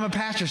say, but I'm a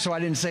pastor, so I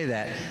didn't say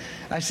that.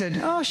 I said,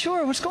 oh,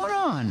 sure, what's going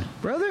on,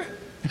 brother?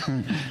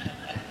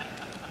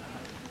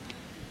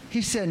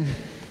 He said,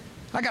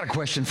 I got a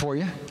question for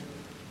you.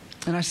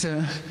 And I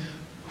said,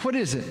 what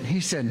is it? He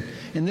said,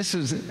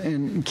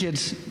 and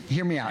kids,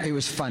 hear me out. It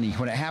was funny.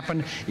 When it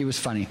happened, it was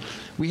funny.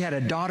 We had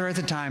a daughter at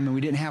the time, and we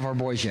didn't have our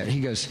boys yet.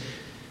 He goes,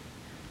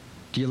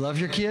 do you love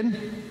your kid?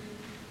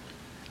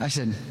 I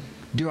said,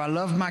 do I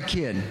love my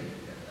kid?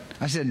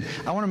 I said,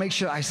 I want to make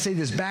sure I say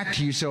this back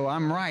to you so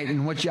I'm right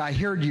and I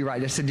heard you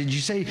right. I said, did you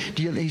say,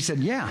 he said,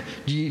 yeah.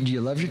 Do you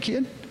love your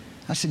kid?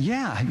 I said,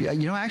 yeah.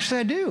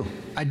 Actually I do.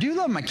 I do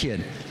love my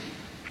kid.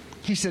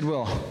 He said,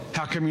 well,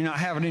 how come you're not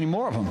having any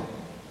more of them?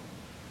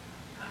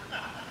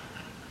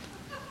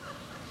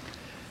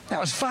 That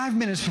was 5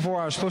 minutes before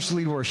I was supposed to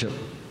lead worship.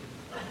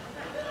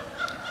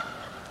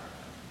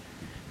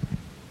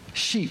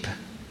 Sheep.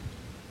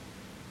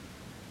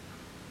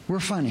 We're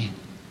funny.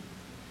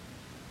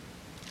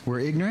 We're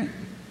ignorant.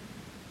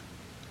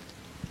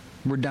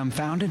 We're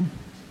dumbfounded.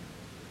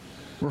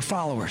 We're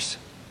followers.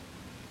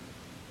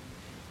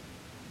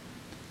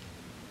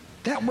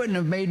 That wouldn't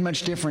have made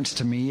much difference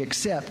to me,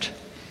 except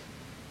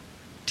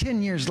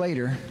 10 years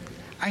later,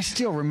 I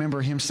still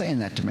remember him saying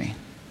that to me.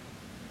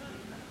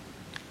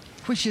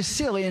 Which is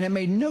silly, and it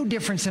made no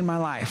difference in my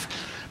life.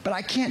 But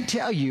I can't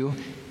tell you,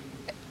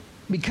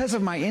 because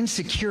of my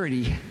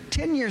insecurity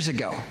 10 years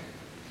ago,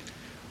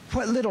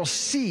 what little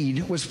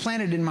seed was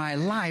planted in my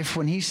life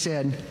when he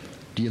said,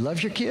 do you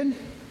love your kid?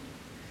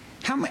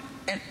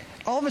 And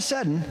all of a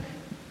sudden,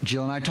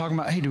 Jill and I talking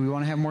about, hey, do we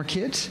want to have more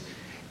kids?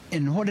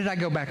 And what did I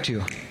go back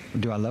to?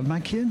 Do I love my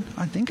kid?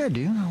 I think I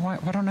do. Why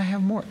don't I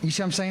have more? You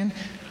see what I'm saying?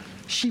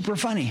 Sheep are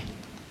funny.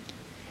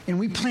 And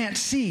we plant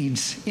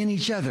seeds in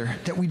each other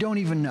that we don't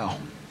even know.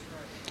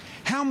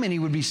 How many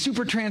would be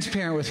super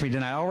transparent with me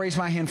tonight? I'll raise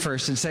my hand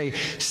first and say,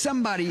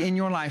 somebody in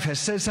your life has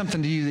said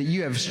something to you that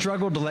you have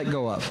struggled to let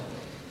go of.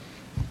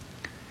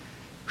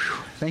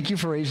 Whew. Thank you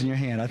for raising your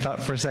hand. I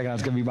thought for a second I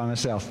was going to be by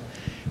myself.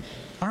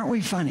 Aren't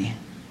we funny?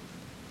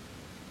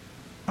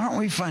 Aren't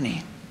we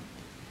funny?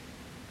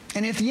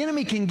 And if the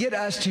enemy can get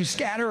us to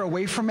scatter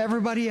away from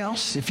everybody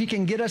else, if he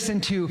can get us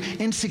into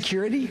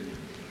insecurity,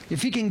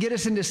 if he can get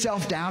us into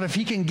self-doubt, if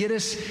he can get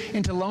us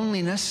into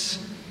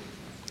loneliness,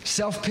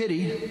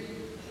 self-pity,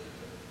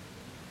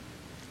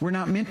 we're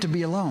not meant to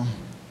be alone.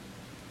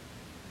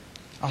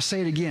 I'll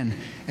say it again.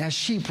 As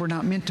sheep, we're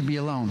not meant to be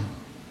alone.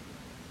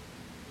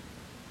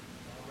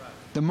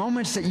 The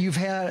moments that you've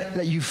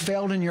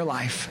failed in your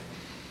life,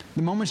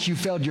 the moments you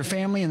failed your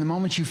family, and the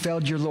moments you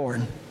failed your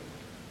Lord,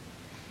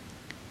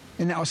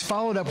 and that was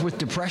followed up with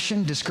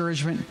depression,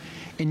 discouragement,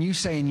 and you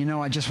saying,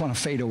 I just want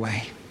to fade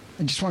away.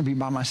 I just want to be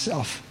by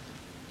myself.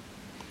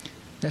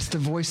 That's the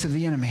voice of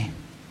the enemy.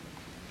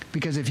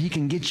 Because if he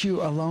can get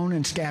you alone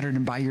and scattered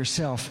and by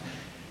yourself,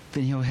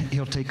 then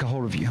he'll take a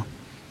hold of you.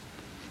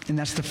 And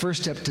that's the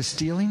first step to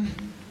stealing,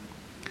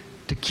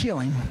 to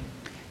killing,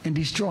 and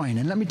destroying.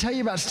 And let me tell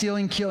you about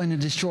stealing, killing,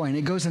 and destroying.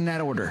 It goes in that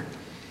order.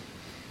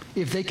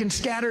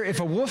 If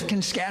a wolf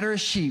can scatter a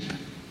sheep,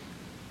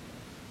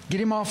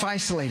 get him off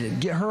isolated,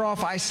 get her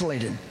off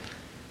isolated.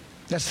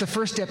 That's the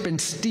first step in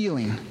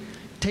stealing.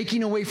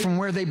 Taking away from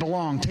where they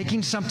belong,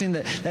 taking something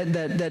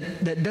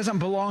that doesn't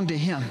belong to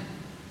him.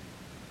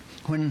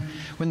 When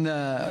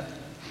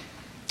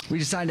we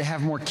decided to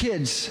have more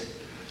kids,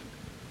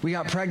 we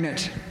got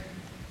pregnant,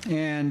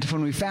 and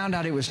when we found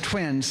out it was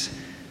twins,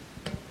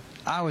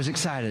 I was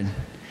excited.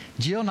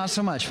 Jill, not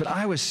so much, but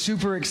I was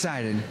super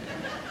excited.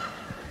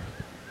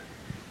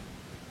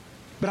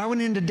 But I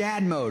went into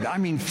dad mode. I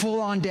mean,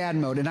 full-on dad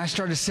mode. And I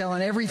started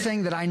selling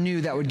everything that I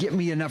knew that would get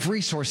me enough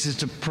resources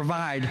to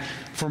provide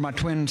for my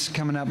twins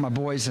coming up, my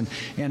boys.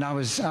 And I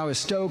was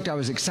stoked. I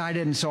was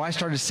excited. And so I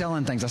started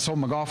selling things. I sold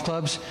my golf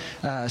clubs.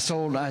 I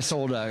sold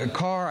a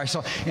car.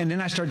 And then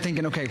I started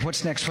thinking, okay,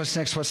 what's next?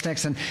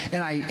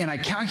 And I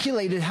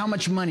calculated how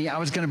much money I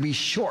was going to be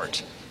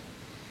short.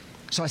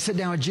 So I sat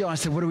down with Jill. And I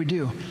said, what do we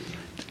do?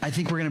 I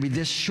think we're going to be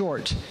this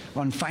short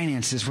on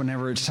finances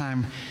whenever it's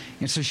time.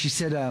 And so she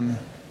said,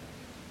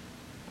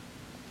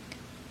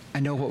 I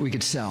know what we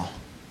could sell.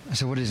 I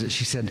said, what is it?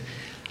 She said,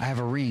 I have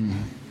a ring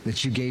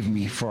that you gave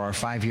me for our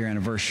 5-year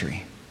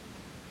anniversary.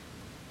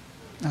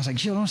 I was like,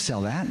 Jill, don't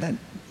sell that.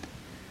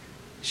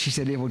 She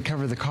said it would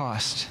cover the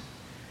cost.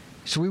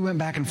 So we went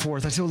back and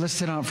forth. I said, well, let's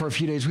sit on it for a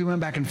few days. We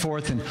went back and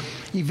forth, and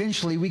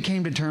eventually we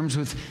came to terms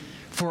with,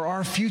 for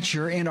our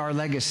future and our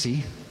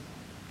legacy,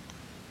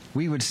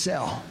 we would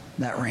sell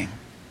that ring.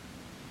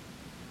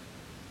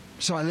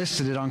 So I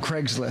listed it on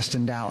Craigslist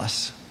in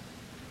Dallas.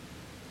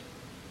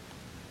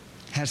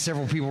 Had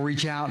several people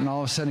reach out, and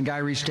all of a sudden a guy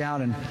reached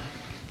out and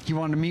he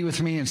wanted to meet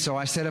with me, and so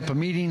I set up a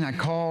meeting. I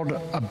called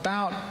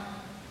about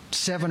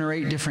 7 or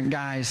 8 different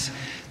guys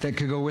that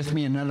could go with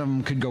me, and none of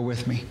them could go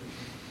with me.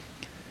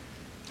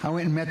 I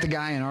went and met the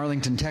guy in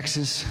Arlington,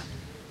 Texas.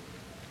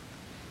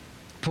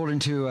 Pulled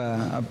into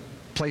a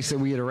place that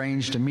we had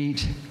arranged to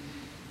meet,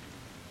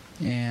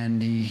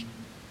 and he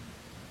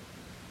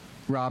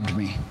robbed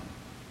me.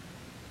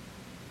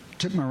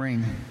 Took my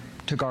ring,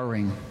 took our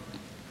ring.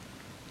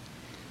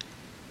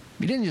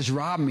 He didn't just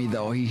rob me,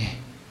 though. He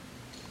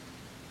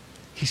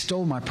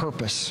stole my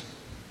purpose.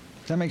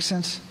 Does that make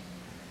sense?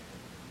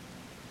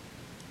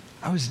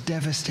 I was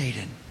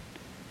devastated.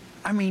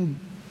 I mean,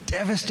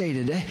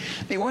 devastated.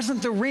 It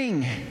wasn't the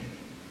ring.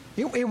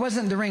 It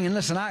wasn't the ring. And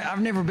listen,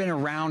 I've never been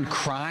around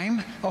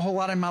crime a whole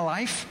lot in my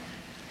life.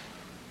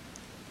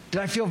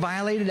 Did I feel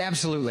violated?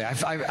 Absolutely.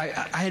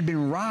 I had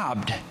been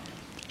robbed.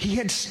 He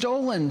had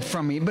stolen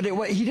from me, but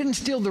he didn't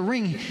steal the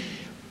ring.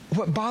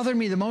 What bothered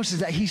me the most is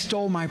that he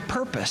stole my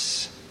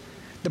purpose.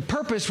 The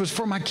purpose was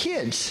for my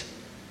kids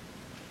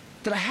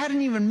that I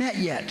hadn't even met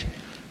yet,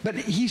 but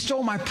he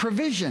stole my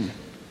provision.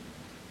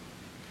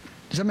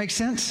 Does that make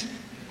sense?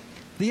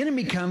 The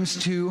enemy comes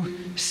to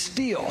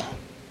steal.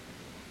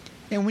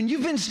 And when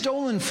you've been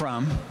stolen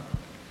from,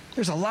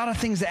 there's a lot of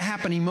things that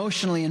happen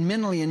emotionally and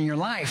mentally in your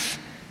life.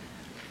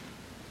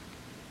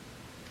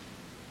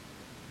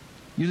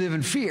 You live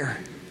in fear.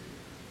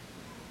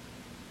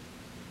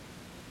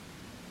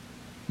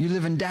 You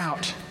live in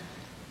doubt.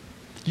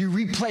 You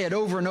replay it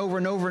over and over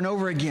and over and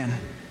over again.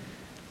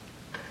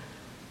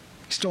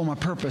 He stole my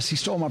purpose. He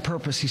stole my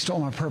purpose. He stole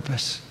my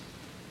purpose.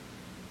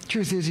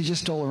 Truth is, he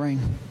just stole a ring.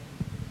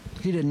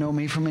 He didn't know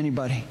me from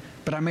anybody,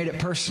 but I made it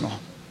personal.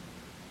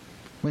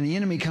 When the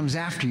enemy comes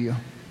after you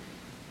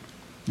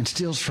and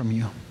steals from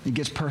you, it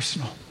gets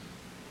personal.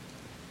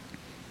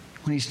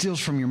 When he steals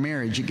from your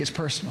marriage, it gets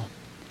personal.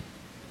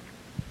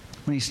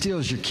 When he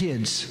steals your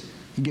kids,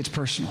 it gets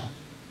personal.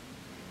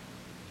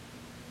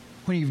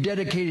 When you've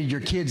dedicated your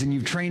kids and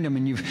you've trained them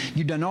and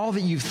you've done all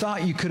that you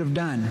thought you could have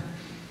done,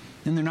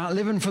 and they're not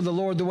living for the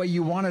Lord the way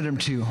you wanted them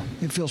to,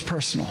 it feels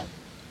personal.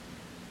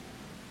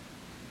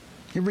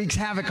 It wreaks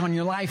havoc on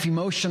your life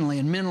emotionally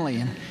and mentally,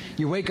 and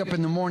you wake up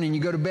in the morning,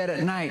 you go to bed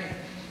at night,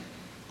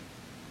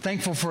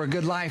 thankful for a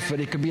good life, but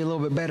it could be a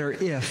little bit better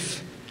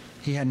if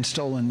he hadn't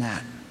stolen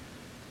that.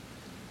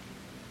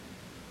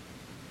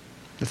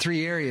 The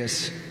 3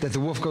 areas that the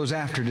wolf goes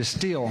after to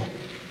steal,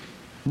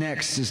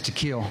 next is to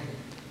kill,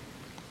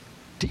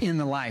 to end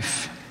the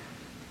life.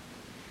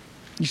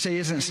 You say,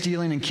 isn't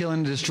stealing and killing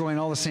and destroying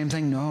all the same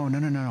thing?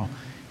 No.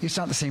 It's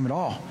not the same at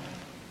all.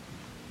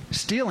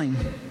 Stealing,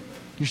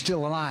 you're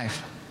still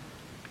alive.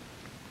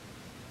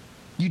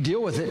 You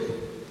deal with it.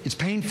 It's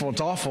painful,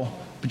 it's awful,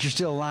 but you're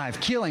still alive.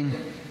 Killing,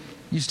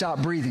 you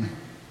stop breathing.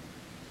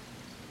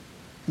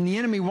 And the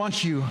enemy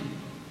wants you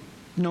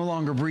no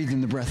longer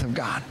breathing the breath of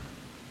God.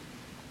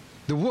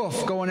 The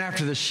wolf going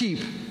after the sheep,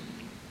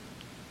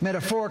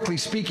 metaphorically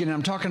speaking,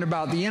 I'm talking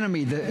about the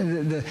enemy,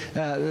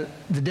 the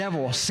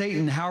devil,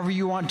 Satan, however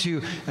you want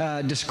to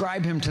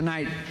describe him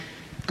tonight,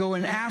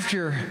 going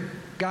after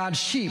God's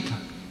sheep,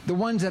 the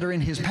ones that are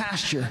in his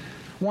pasture,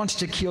 wants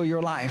to kill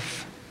your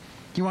life.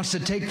 He wants to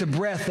take the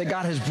breath that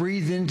God has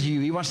breathed into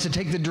you. He wants to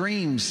take the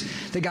dreams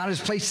that God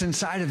has placed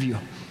inside of you.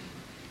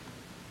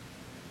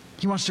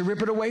 He wants to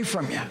rip it away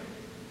from you.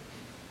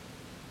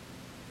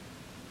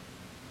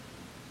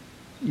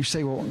 You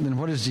say, well, then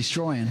what is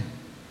destroying?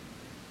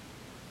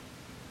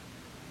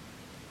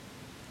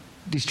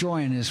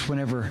 Destroying is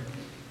whenever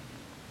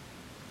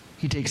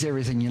he takes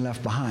everything you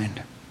left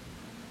behind.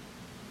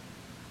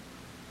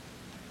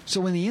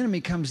 So when the enemy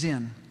comes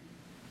in,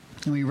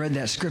 and we read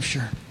that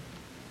scripture,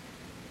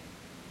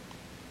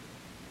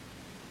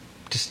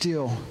 to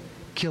steal,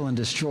 kill, and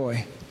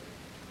destroy,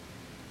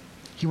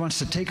 he wants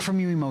to take from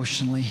you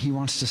emotionally. He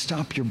wants to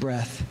stop your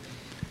breath.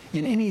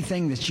 In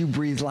anything that you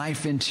breathe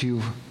life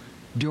into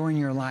during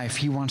your life,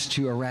 he wants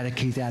to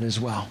eradicate that as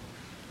well.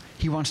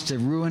 He wants to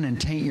ruin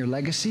and taint your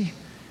legacy.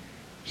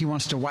 He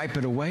wants to wipe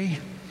it away.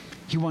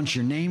 He wants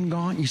your name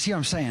gone. You see what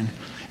I'm saying?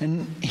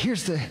 And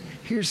here's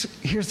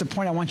the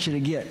point I want you to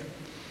get.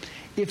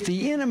 If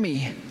the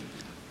enemy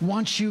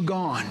wants you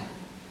gone,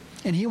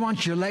 and he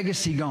wants your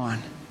legacy gone,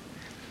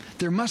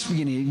 there must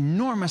be an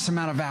enormous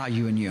amount of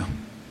value in you.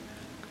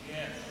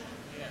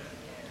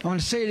 I want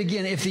to say it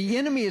again. If the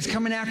enemy is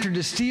coming after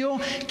to steal,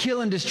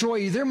 kill, and destroy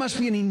you, there must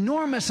be an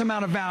enormous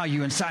amount of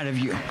value inside of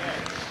you.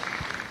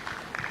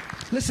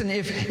 Listen,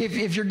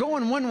 if you're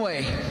going one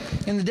way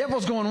and the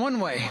devil's going one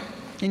way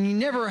and you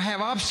never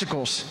have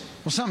obstacles,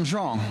 well, something's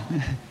wrong.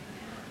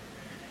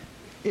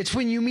 It's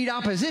when you meet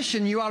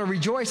opposition, you ought to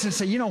rejoice and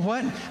say, you know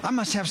what? I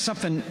must have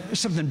something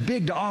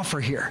big to offer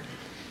here.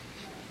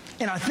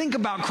 And I think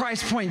about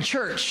Christ Point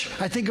Church.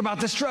 I think about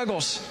the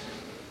struggles.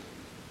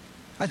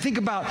 I think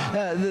about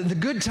the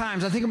good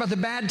times. I think about the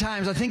bad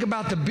times. I think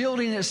about the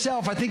building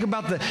itself. I think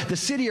about the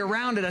city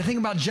around it. I think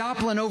about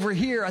Joplin over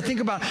here. I think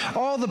about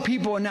all the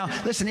people. And now,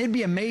 listen, it'd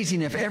be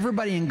amazing if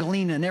everybody in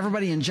Galena and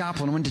everybody in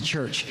Joplin went to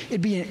church.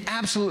 It'd be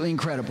absolutely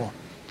incredible.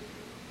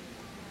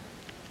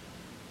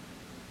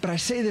 But I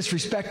say this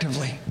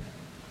respectively.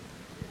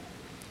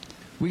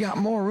 We got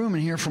more room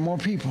in here for more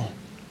people.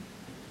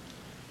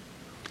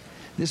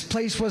 This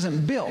place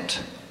wasn't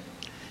built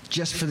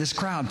just for this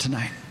crowd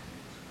tonight.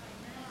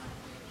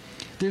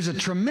 There's a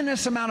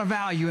tremendous amount of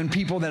value in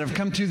people that have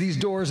come through these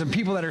doors, and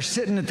people that are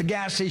sitting at the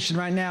gas station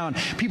right now, and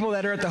people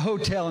that are at the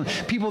hotel, and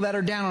people that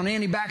are down on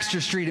Annie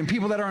Baxter Street, and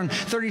people that are on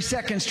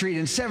 32nd Street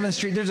and 7th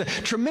Street. There's a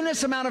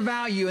tremendous amount of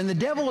value, and the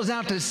devil is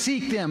out to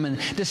seek them and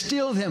to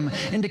steal them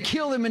and to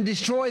kill them and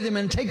destroy them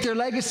and take their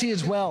legacy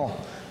as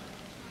well.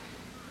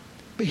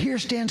 But here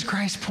stands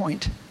Christ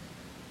Point,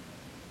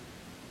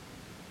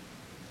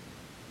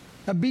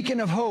 a beacon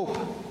of hope,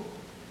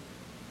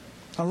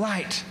 a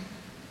light.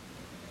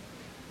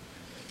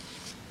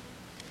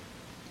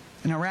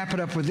 And I'll wrap it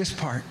up with this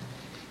part.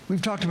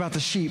 We've talked about the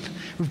sheep.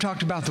 We've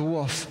talked about the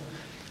wolf.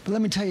 But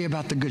let me tell you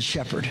about the good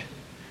shepherd.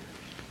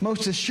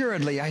 Most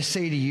assuredly, I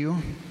say to you,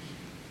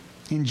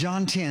 in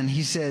John 10,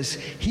 he says,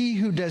 he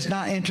who does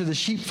not enter the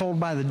sheepfold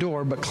by the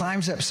door, but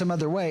climbs up some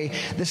other way,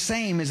 the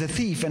same is a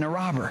thief and a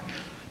robber.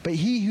 But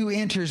he who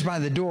enters by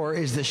the door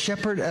is the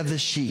shepherd of the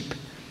sheep.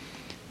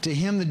 To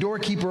him the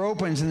doorkeeper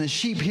opens, and the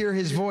sheep hear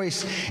his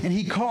voice, and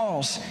he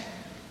calls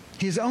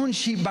his own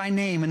sheep by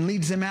name and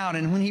leads them out.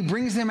 And when he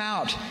brings them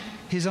out,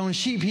 his own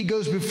sheep, he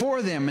goes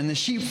before them, and the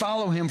sheep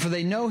follow him, for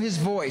they know his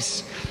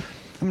voice.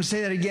 I'm going to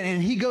say that again.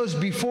 And he goes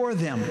before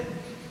them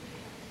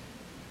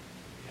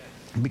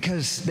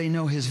because they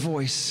know his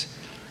voice.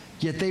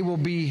 Yet they will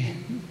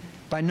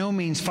by no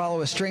means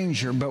follow a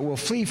stranger, but will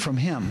flee from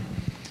him,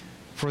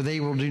 for they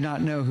do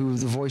not know who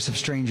the voice of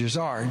strangers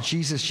are.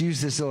 Jesus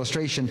used this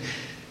illustration,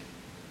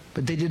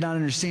 but they did not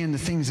understand the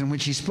things in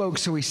which he spoke,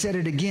 so he said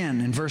it again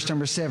in verse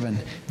number 7.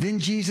 Then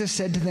Jesus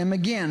said to them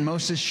again,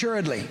 most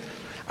assuredly,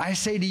 I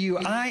say to you,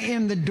 I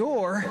am the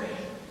door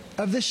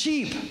of the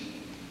sheep.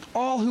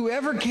 All who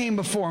ever came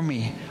before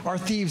me are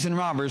thieves and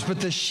robbers, but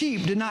the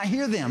sheep did not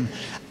hear them.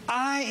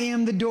 I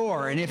am the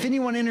door, and if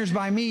anyone enters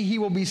by me, he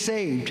will be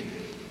saved.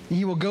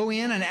 He will go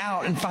in and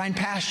out and find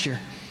pasture.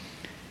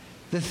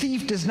 The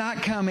thief does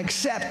not come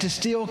except to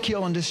steal,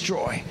 kill, and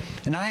destroy.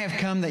 And I have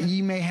come that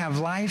ye may have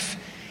life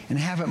and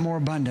have it more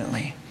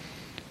abundantly,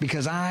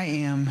 because I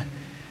am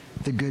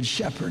the good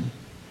shepherd.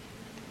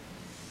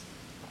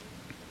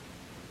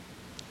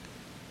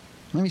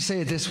 Let me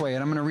say it this way,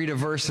 and I'm going to read a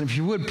verse, and if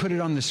you would put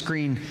it on the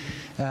screen,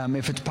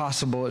 if it's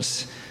possible.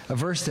 It's a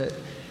verse that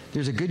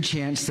there's a good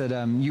chance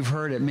that you've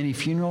heard at many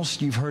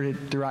funerals. You've heard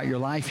it throughout your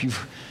life.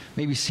 You've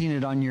maybe seen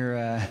it on your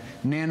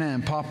Nana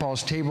and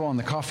Papa's table, on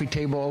the coffee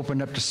table,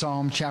 opened up to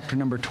Psalm chapter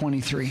number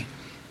 23.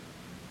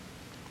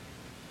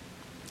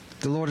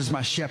 The Lord is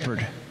my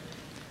shepherd,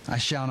 I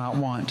shall not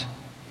want.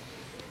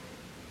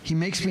 He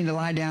makes me to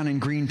lie down in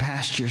green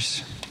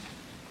pastures.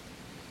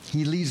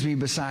 He leads me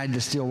beside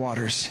the still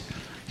waters.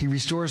 He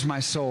restores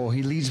my soul.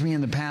 He leads me in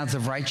the paths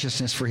of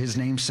righteousness for his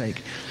name's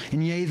sake.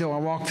 And yea, though I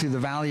walk through the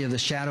valley of the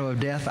shadow of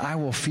death, I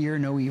will fear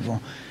no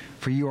evil,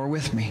 for you are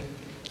with me.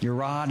 Your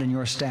rod and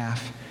your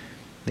staff,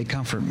 they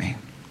comfort me.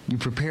 You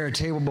prepare a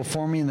table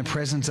before me in the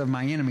presence of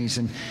my enemies,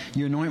 and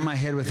you anoint my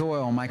head with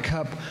oil. My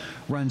cup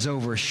runs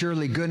over.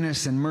 Surely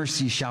goodness and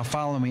mercy shall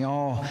follow me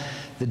all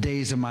the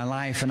days of my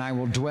life, and I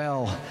will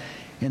dwell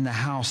in the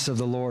house of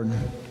the Lord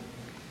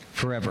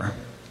forever.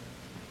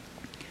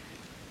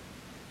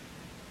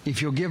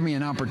 If you'll give me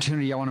an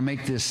opportunity, I want to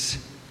make this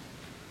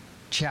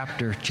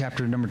chapter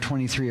number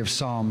 23 of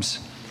Psalms,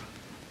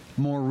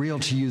 more real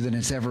to you than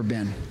it's ever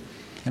been.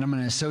 And I'm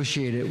going to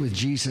associate it with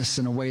Jesus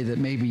in a way that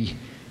maybe,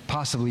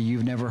 possibly,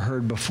 you've never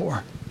heard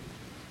before.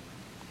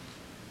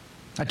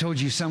 I told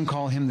you some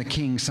call him the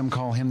King, some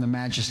call him the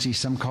Majesty,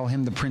 some call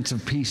him the Prince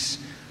of Peace,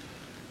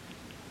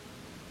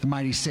 the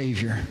mighty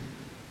Savior,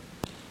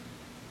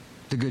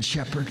 the Good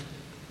Shepherd.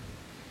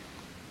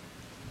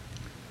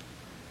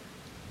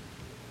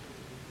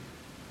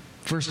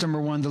 Verse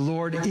number 1, the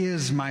Lord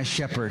is my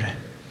shepherd,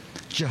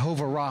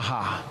 Jehovah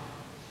Raha,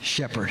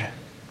 shepherd.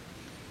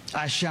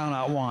 I shall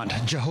not want,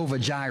 Jehovah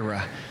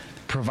Jireh,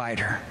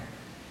 provider.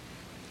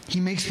 He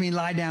makes me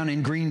lie down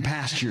in green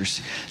pastures,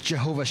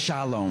 Jehovah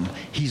Shalom,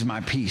 he's my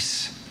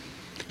peace.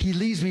 He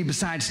leads me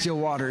beside still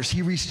waters.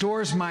 He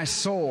restores my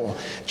soul,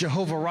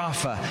 Jehovah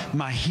Rapha,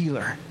 my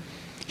healer.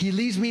 He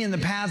leads me in the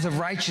paths of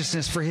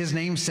righteousness for his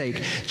name's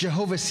sake,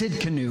 Jehovah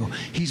Sidkenu,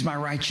 he's my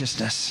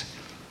righteousness.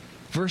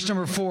 Verse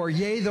number 4,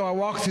 yea, though I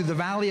walk through the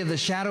valley of the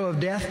shadow of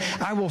death,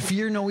 I will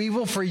fear no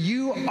evil, for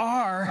you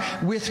are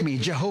with me.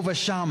 Jehovah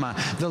Shammah,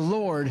 the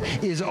Lord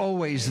is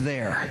always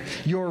there.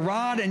 Your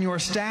rod and your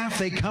staff,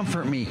 they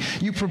comfort me.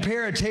 You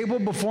prepare a table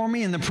before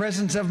me in the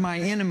presence of my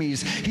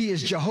enemies. He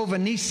is Jehovah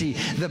Nisi,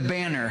 the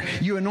banner.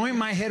 You anoint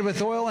my head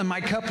with oil, and my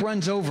cup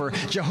runs over.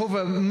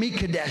 Jehovah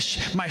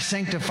Mikadesh, my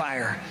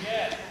sanctifier.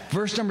 Yes.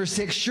 Verse number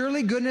 6,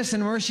 surely goodness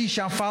and mercy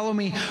shall follow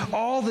me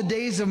all the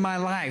days of my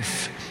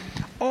life.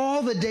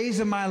 All the days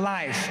of my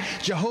life,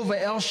 Jehovah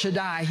El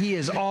Shaddai, He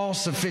is all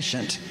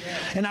sufficient.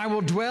 And I will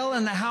dwell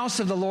in the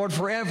house of the Lord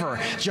forever.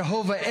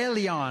 Jehovah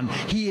Elyon,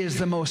 He is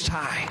the Most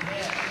High.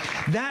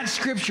 That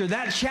scripture,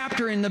 that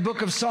chapter in the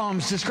book of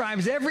Psalms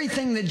describes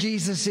everything that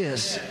Jesus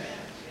is.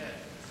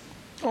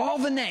 All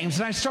the names.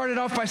 And I started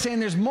off by saying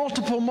there's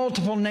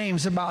multiple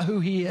names about who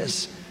He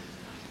is.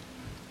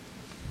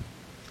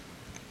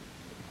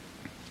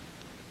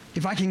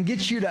 If I can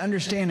get you to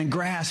understand and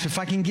grasp, if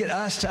I can get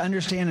us to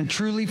understand and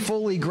truly,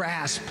 fully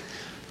grasp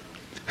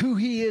who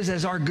He is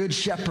as our good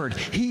shepherd,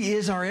 He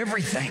is our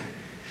everything.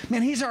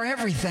 Man, He's our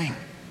everything.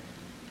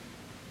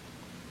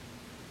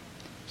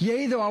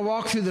 Yea, though I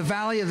walk through the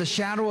valley of the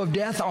shadow of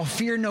death, I'll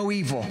fear no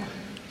evil.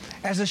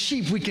 As a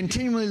sheep, we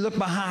continually look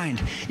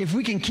behind. If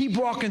we can keep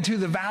walking through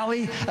the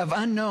valley of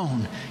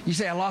unknown, you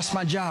say, I lost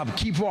my job,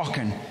 keep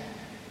walking.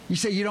 You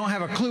say, you don't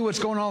have a clue what's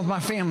going on with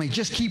my family,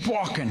 just keep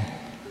walking.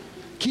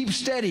 Keep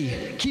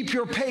steady. Keep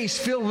your pace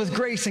filled with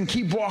grace and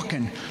keep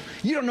walking.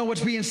 You don't know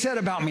what's being said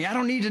about me. I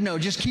don't need to know.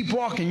 Just keep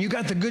walking. You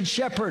got the good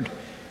shepherd.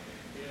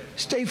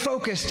 Stay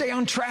focused. Stay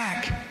on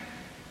track.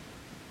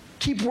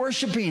 Keep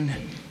worshiping.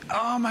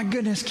 Oh my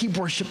goodness, keep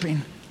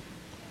worshiping.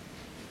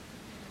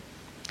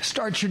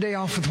 Start your day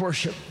off with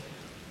worship.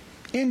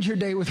 End your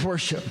day with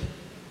worship.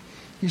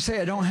 You say,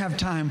 I don't have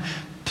time.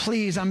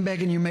 Please, I'm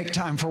begging you, make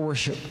time for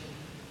worship.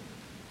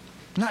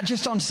 Not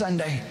just on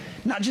Sunday.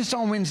 Not just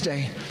on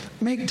Wednesday.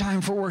 Make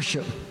time for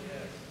worship.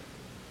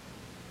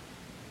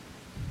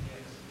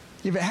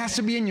 If it has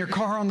to be in your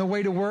car on the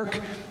way to work,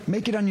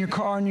 make it on your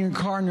car on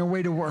your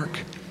way to work.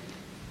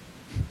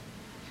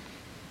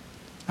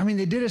 I mean,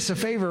 they did us a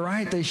favor,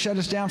 right? They shut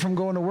us down from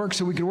going to work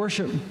so we could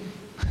worship.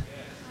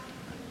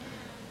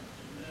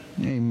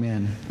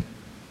 Amen.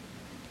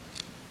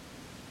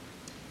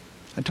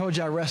 I told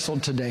you I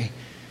wrestled today.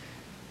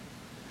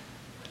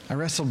 I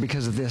wrestled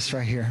because of this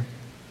right here.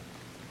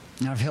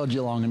 And I've held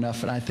you long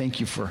enough, and I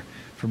thank you for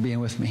being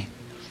with me.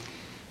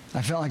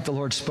 I felt like the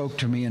Lord spoke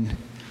to me, and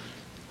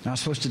I was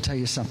supposed to tell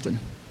you something.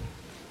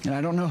 And I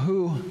don't know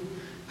who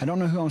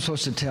I'm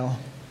supposed to tell.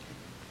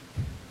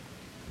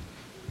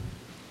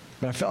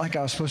 But I felt like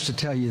I was supposed to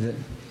tell you that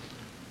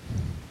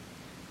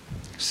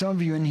some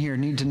of you in here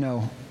need to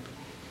know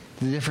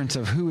the difference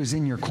of who is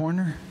in your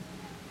corner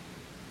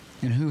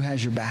and who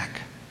has your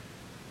back.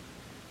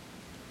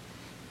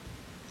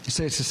 You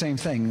say it's the same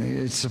thing.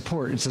 It's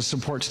support. It's a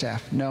support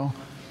staff. No.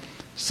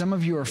 Some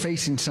of you are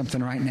facing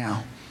something right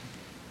now.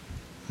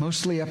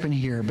 Mostly up in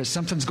here, but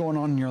something's going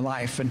on in your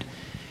life, and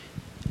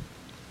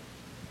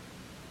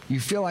you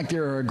feel like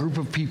there are a group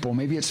of people.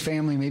 Maybe it's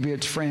family, maybe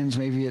it's friends,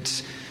 maybe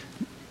it's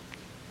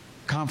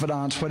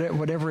confidants,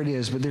 whatever it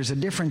is, but there's a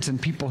difference in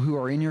people who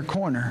are in your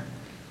corner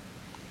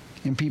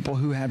and people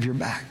who have your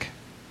back.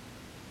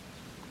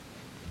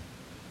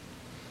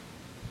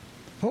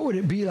 What would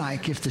it be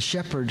like if the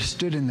shepherd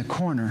stood in the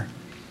corner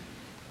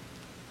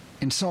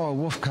and saw a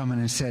wolf coming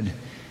and said,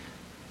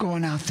 go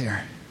on out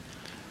there.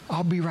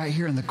 I'll be right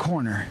here in the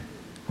corner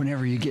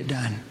whenever you get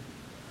done.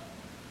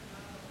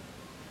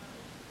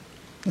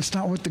 That's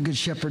not what the good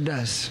shepherd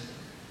does.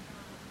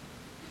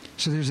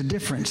 So there's a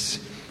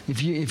difference.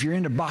 If you're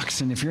into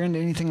boxing, if you're into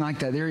anything like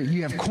that,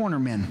 you have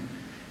cornermen.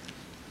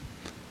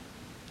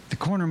 The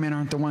cornermen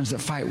aren't the ones that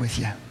fight with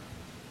you.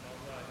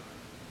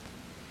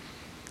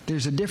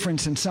 There's a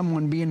difference in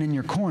someone being in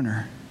your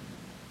corner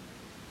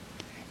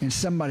and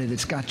somebody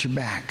that's got your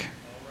back.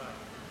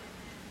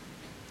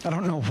 I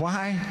don't know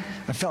why.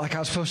 I felt like I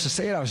was supposed to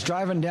say it. I was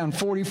driving down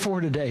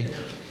 44 today,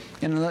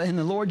 and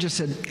the Lord just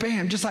said,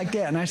 bam, just like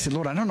that. And I said,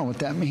 Lord, I don't know what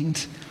that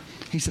means.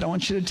 He said, I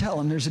want you to tell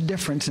them there's a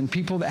difference in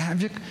people that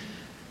have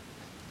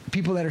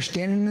people that are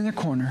standing in their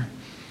corner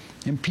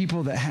and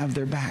people that have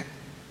their back.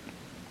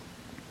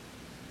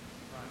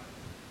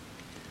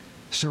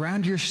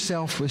 Surround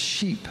yourself with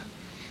sheep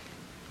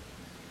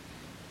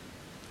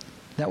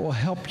that will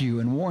help you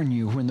and warn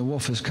you when the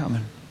wolf is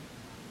coming.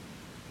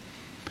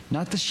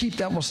 Not the sheep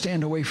that will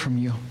stand away from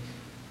you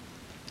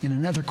in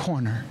another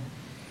corner,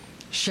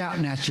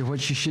 shouting at you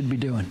what you should be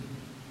doing.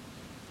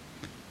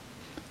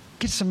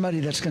 Get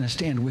somebody that's going to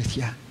stand with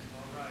you.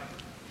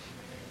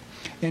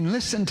 And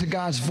listen to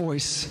God's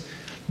voice.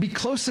 Be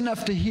close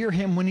enough to hear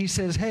Him when He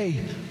says,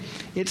 hey,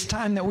 it's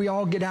time that we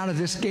all get out of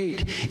this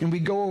gate and we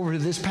go over to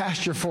this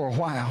pasture for a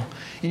while.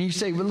 And you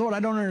say, well, Lord, I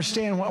don't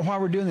understand why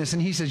we're doing this.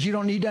 And He says, you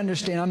don't need to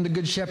understand. I'm the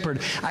good shepherd.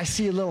 I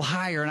see a little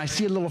higher and I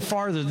see a little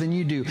farther than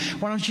you do.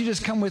 Why don't you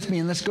just come with me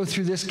and let's go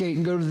through this gate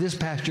and go to this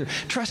pasture.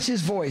 Trust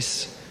His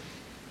voice.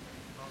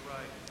 All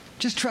right.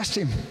 Just trust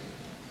Him.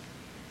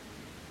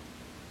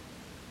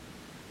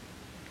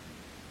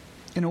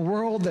 In a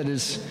world that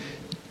is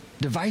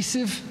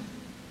divisive,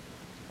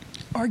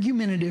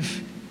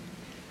 argumentative,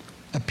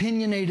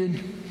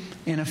 opinionated,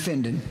 and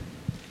offended,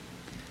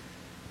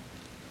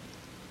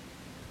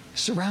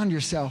 surround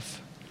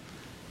yourself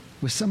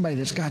with somebody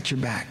that's got your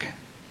back.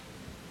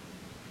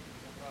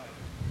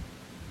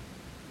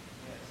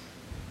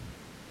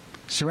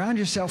 Surround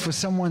yourself with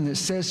someone that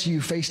says to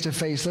you face to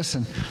face,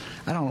 listen,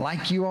 I don't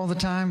like you all the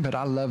time, but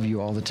I love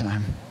you all the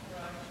time.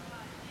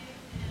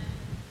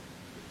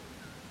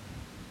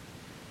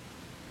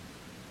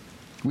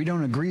 We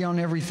don't agree on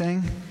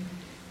everything,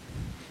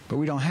 but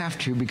we don't have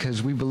to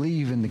because we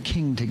believe in the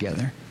King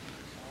together.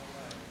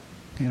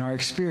 And our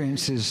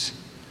experiences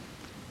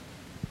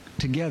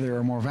together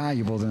are more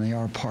valuable than they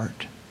are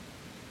apart.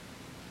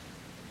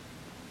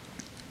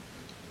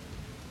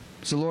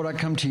 So, Lord, I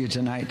come to you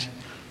tonight.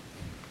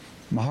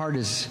 My heart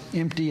is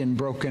empty and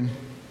broken,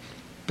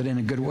 but in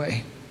a good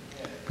way.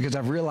 Because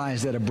I've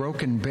realized that a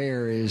broken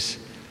bear is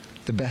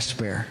the best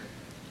bear.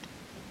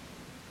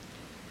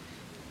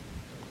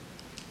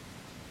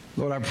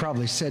 Lord, I've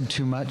probably said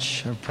too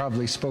much. I've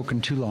probably spoken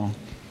too long.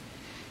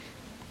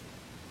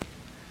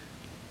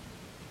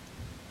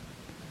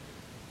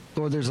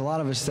 Lord, there's a lot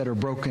of us that are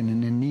broken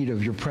and in need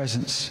of your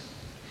presence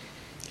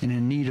and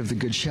in need of the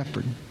Good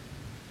Shepherd.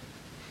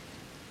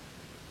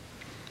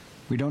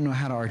 We don't know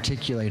how to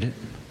articulate it.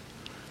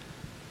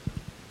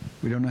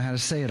 We don't know how to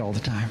say it all the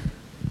time.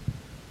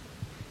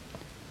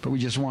 But we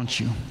just want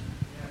you.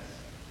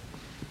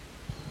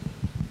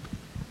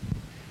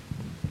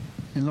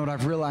 And Lord,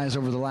 I've realized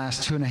over the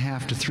last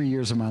 2.5 to 3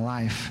 years of my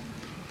life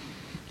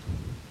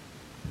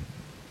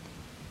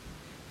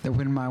that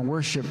when my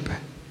worship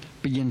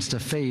begins to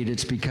fade,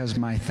 it's because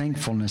my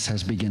thankfulness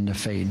has begun to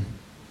fade.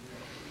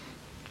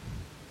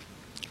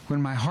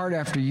 When my heart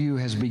after you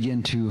has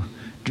begun to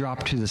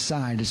drop to the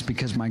side, it's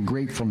because my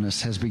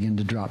gratefulness has begun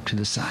to drop to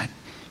the side.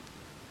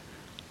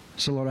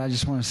 So, Lord, I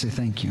just want to say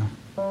thank you.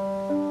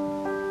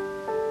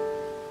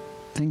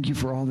 Thank you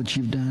for all that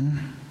you've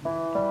done,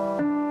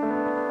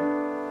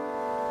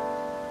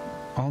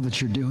 all that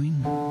you're doing,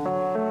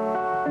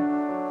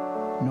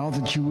 and all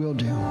that you will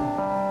do.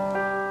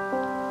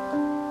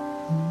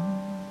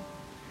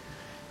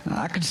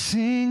 I could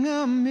sing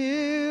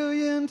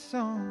 1,000,000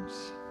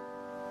 songs,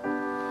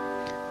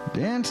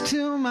 dance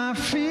till my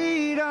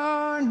feet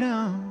are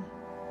numb,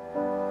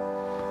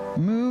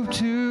 move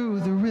to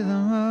the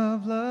rhythm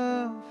of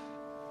love,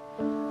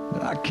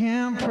 but I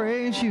can't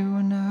praise you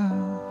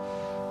enough.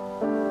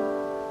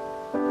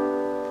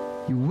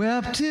 You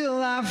wept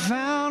till I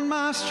found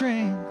my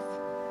strength,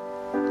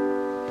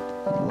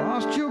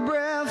 lost your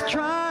breath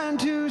trying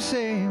to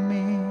save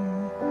me.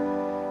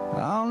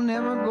 I'll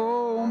never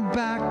go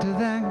back to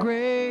that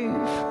grave.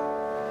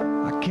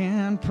 I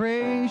can't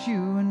praise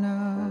you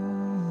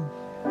enough.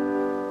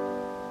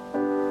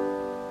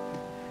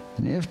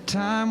 And if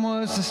time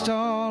was to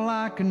stall,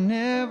 I could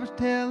never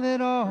tell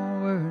it all.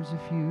 Words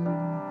of you,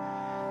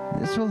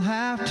 this will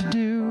have to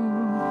do.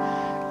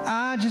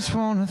 I just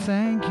want to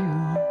thank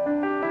you.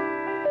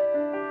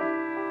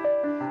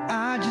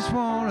 I just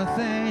want to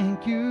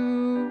thank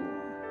you.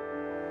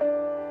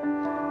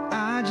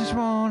 I just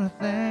want to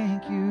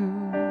thank you.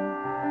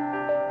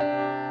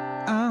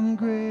 I'm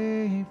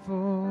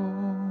grateful.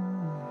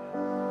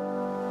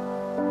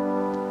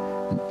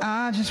 And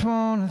I just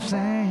want to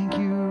thank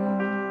you.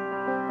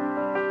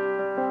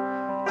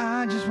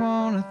 I just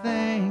want to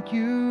thank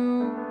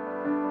you.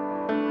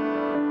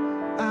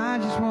 I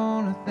just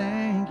want to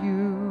thank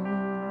you.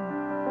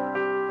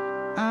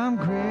 I'm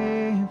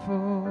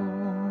grateful.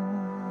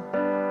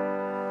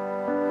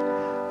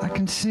 I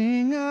can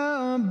sing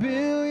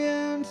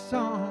 1,000,000,000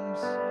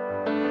 songs,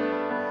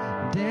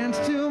 dance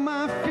till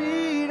my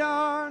feet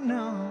are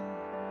numb,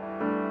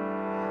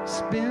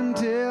 spin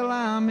till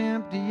I'm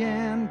empty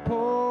and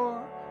poor.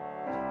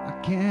 I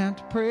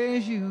can't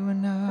praise you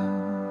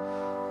enough.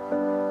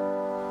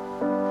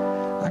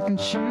 I can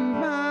shoot,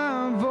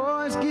 my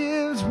voice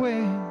gives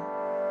way,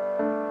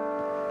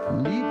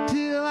 leap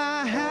till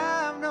I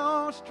have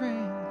no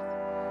strength,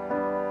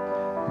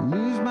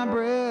 lose my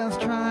breath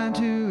trying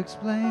to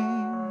explain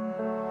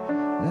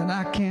that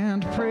I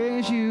can't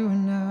praise you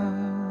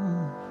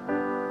enough.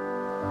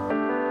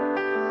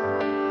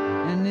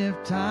 And if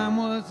time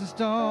was to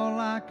stall,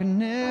 I could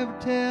never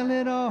tell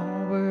it all.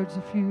 Words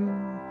of you,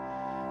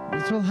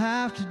 this will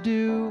have to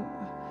do.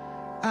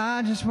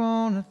 I just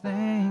want to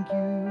thank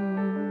you.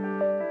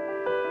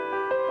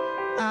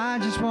 I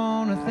just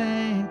want to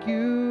thank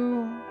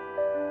you.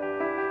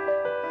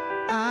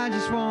 I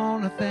just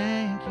want to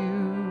thank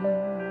you.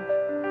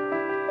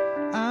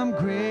 I'm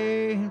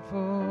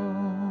grateful.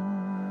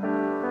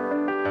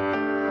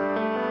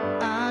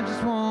 I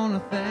just want to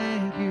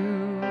thank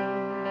you.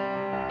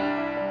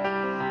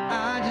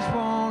 I just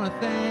want to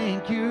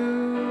thank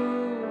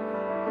you.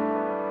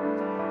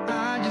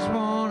 I just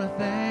want to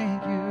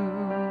thank you.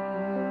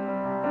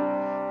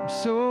 I'm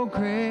so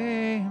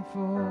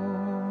grateful.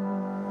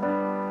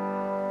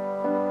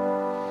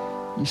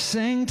 You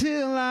sang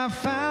till I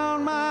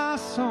found my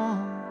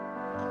song.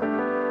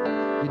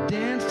 You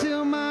danced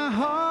till my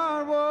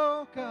heart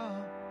woke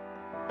up.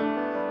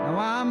 Now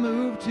I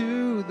move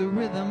to the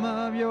rhythm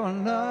of your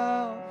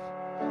love.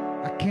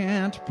 I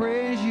can't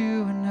praise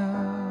you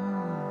enough.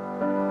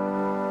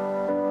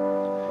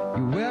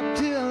 You wept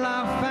till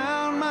I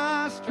found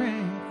my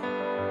strength.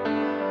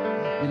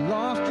 You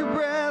lost your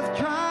breath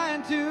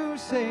trying to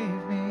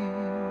save me.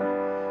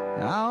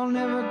 I'll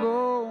never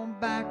go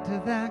back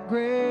to that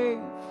grave.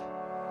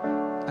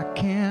 I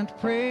can't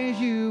praise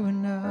you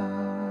enough.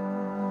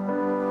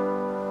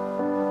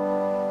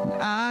 And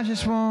I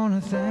just want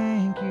to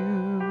thank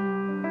you.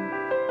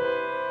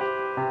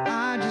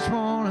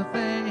 want to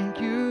thank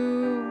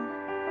you.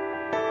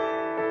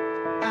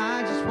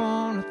 I just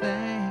want to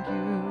thank you.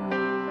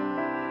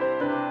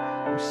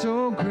 I'm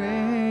so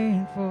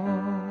grateful.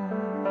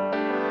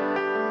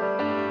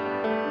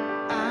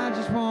 I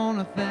just want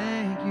to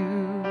thank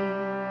you.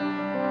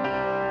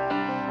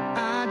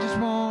 I just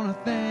want to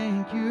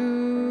thank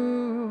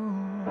you.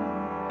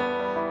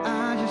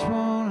 I just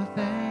want to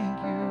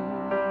thank you.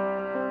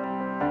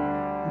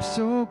 I'm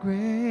so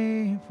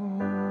grateful.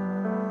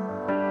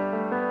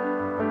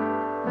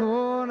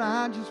 Lord,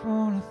 I just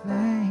want to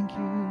thank you.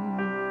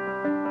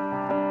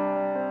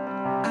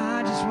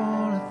 I just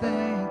want to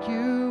thank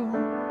you.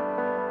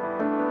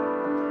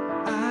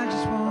 I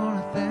just want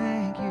to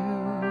thank you.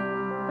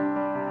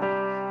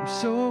 I'm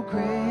so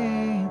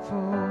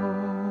grateful.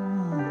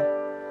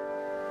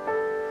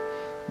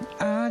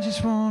 I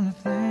just want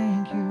to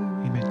thank you.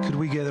 Amen. Could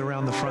we gather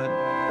around the front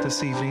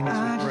this evening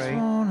as we pray? I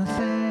just want to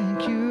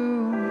thank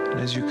you. And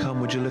as you come,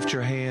 would you lift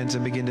your hands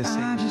and begin to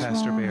sing with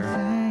Pastor Bear?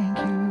 Thank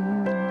you.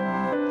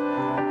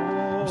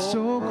 I'm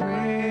so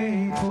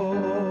grateful.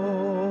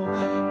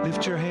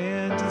 Lift your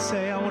hands and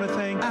say, I want to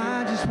thank you.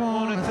 I just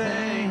want to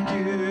thank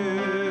you.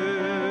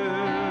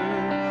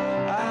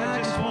 I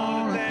just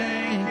want to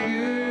thank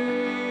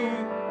you.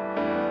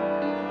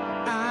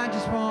 I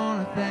just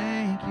want to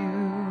thank you.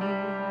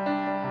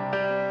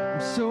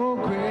 I'm so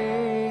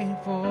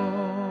grateful.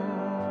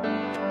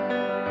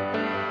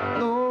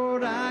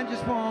 Lord, I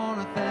just want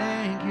to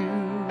thank you.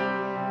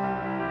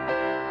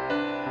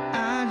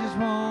 I just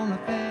want to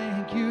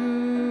thank you.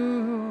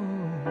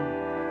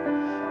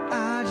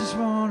 I just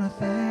want to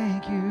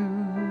thank you.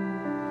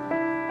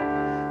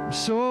 I'm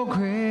so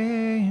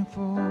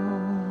grateful.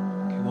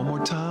 Okay, one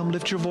more time.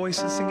 Lift your voice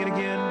and sing it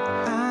again.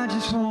 I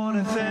just want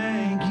to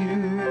thank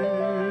you.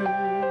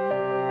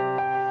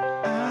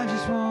 I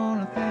just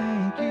want to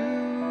thank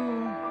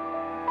you.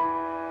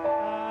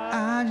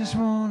 I just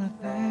want to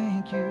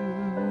thank you.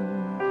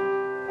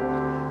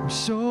 I'm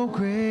so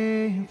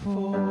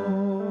grateful.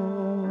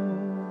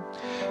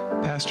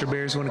 Pastor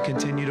Bear is going to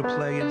continue to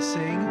play and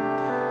sing.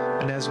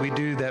 And as we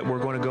do that, we're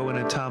going to go in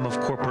a time of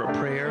corporate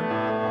prayer.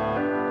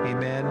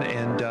 Amen.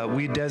 And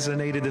we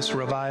designated this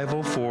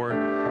revival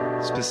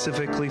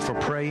specifically for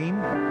praying.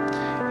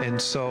 And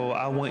so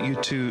I want you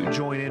to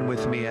join in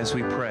with me as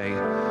we pray.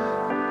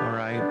 All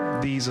right.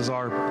 These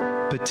are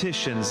our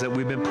petitions that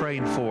we've been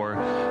praying for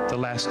the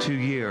last 2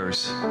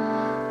 years.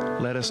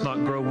 Let us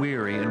not grow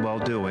weary in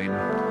well-doing.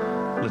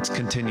 Let's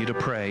continue to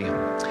pray.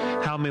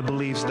 How many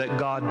believes that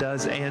God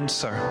does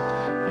answer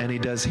and He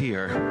does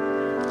hear?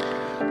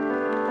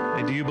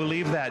 And do you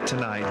believe that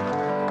tonight?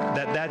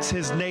 That's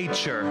His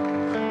nature.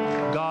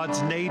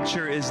 God's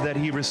nature is that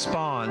He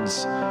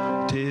responds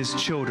to His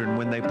children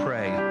when they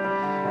pray.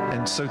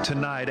 And so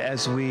tonight,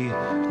 as we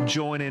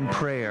join in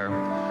prayer,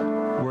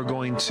 we're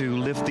going to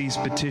lift these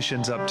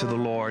petitions up to the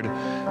Lord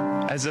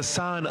as a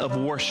sign of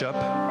worship,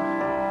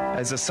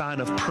 as a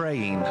sign of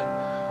praying.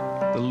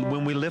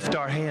 When we lift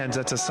our hands,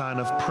 that's a sign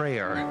of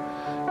prayer,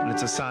 and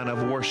it's a sign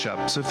of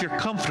worship. So if you're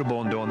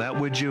comfortable in doing that,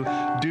 would you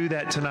do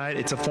that tonight?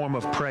 It's a form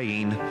of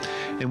praying.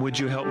 And would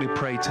you help me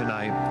pray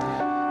tonight?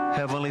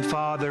 Heavenly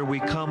Father, we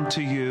come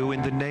to you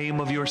in the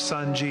name of your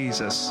Son,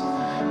 Jesus,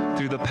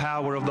 through the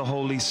power of the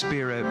Holy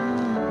Spirit.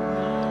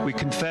 We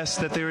confess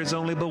that there is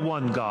only but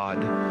one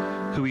God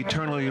who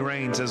eternally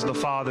reigns as the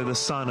Father, the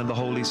Son, and the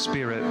Holy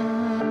Spirit.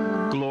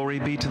 Glory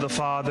be to the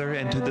Father,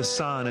 and to the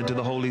Son, and to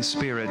the Holy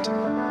Spirit,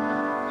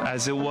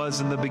 as it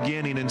was in the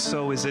beginning, and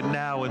so is it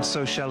now, and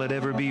so shall it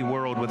ever be,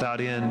 world without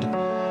end.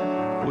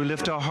 We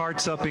lift our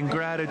hearts up in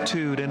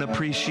gratitude and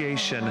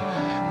appreciation.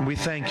 We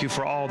thank you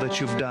for all that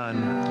you've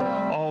done,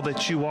 all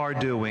that you are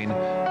doing,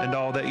 and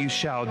all that you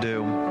shall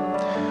do.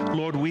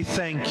 Lord, we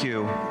thank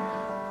you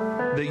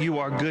that you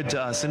are good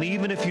to us. And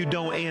even if you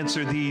don't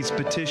answer these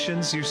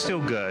petitions, you're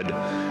still good,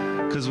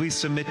 because we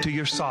submit to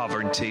your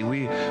sovereignty.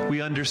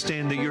 We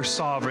understand that you're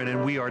sovereign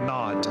and we are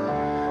not.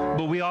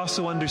 But we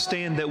also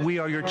understand that we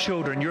are your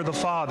children. You're the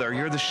Father.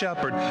 You're the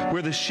shepherd.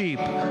 We're the sheep.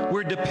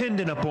 We're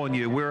dependent upon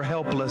you. We're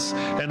helpless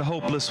and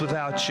hopeless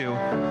without you.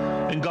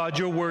 And God,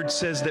 your word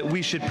says that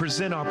we should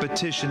present our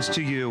petitions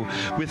to you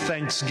with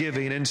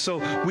thanksgiving. And so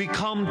we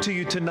come to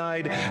you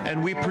tonight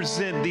and we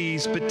present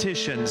these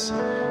petitions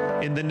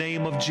in the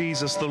name of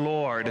Jesus the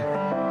Lord,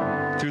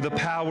 through the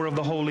power of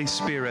the Holy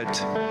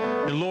Spirit.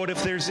 And Lord,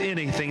 if there's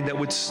anything that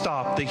would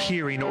stop the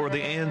hearing or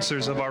the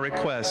answers of our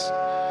requests,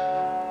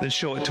 then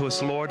show it to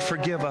us, Lord.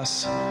 Forgive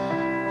us.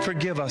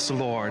 Forgive us,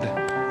 Lord.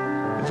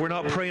 If we're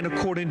not praying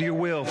according to your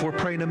will, if we're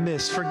praying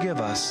amiss, forgive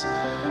us.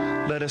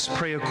 Let us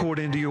pray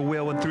according to your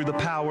will and through the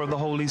power of the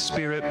Holy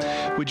Spirit.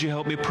 Would you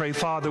help me pray?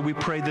 Father, we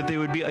pray that there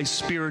would be a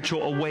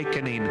spiritual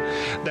awakening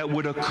that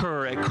would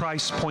occur at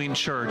Christ Point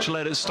Church.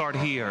 Let it start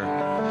here.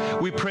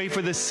 We pray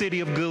for the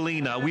city of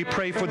Galena. We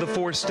pray for the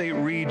 4-state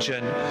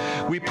region.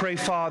 We pray,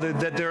 Father,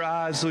 that their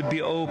eyes would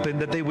be open,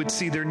 that they would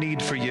see their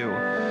need for you,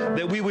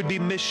 that we would be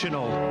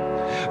missional,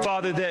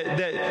 Father,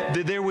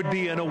 that there would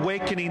be an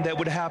awakening that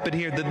would happen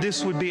here, that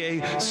this would be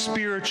a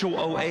spiritual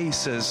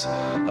oasis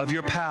of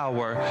your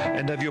power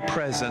and of your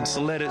presence.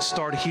 Let it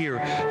start here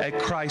at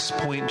Christ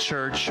Point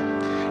Church.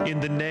 In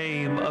the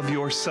name of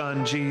your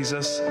Son,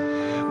 Jesus,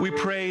 we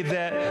pray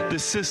that the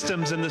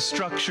systems and the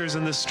structures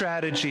and the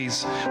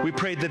strategies, we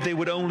pray that they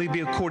would only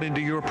be according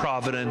to your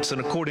providence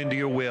and according to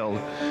your will,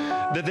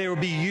 that they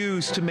would be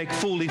used to make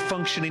fully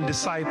functioning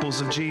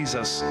disciples of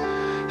Jesus.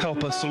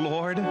 Help us,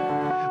 Lord.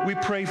 We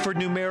pray for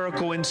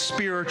numerical and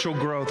spiritual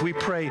growth. We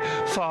pray,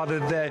 Father,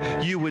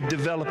 that you would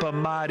develop a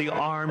mighty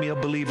army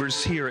of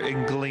believers here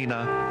in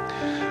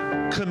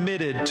Galena,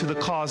 committed to the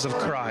cause of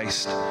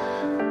Christ,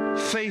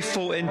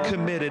 faithful and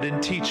committed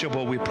and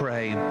teachable, we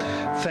pray.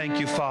 Thank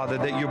you, Father,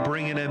 that you're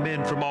bringing them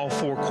in from all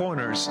four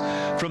corners,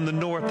 from the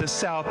north, the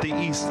south, the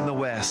east, and the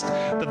west,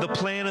 that the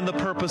plan and the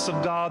purpose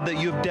of God that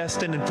you have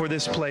destined for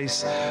this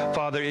place,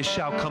 Father, it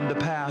shall come to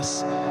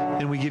pass,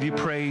 and we give you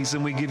praise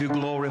and we give you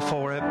glory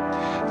for it.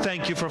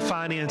 Thank you for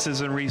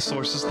finances and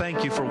resources.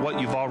 Thank you for what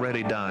you've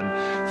already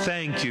done.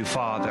 Thank you,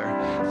 Father.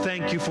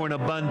 Thank you for an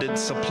abundant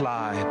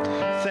supply.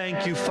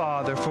 Thank you,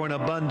 Father, for an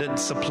abundant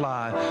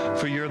supply,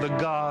 for you're the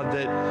God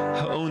that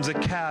owns a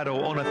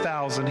cattle on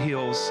 1,000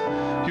 hills.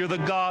 You're the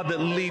God that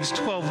leaves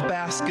 12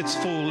 baskets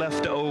full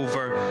left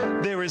over.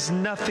 There is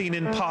nothing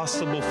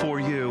impossible for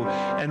you,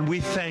 and we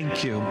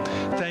thank you.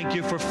 Thank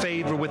you for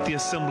favor with the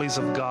assemblies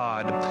of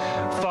God.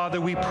 Father,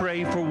 we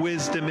pray for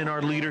wisdom in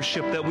our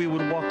leadership, that we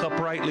would walk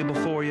uprightly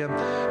before you,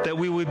 that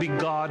we would be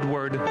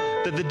Godward,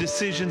 that the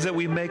decisions that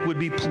we make would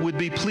be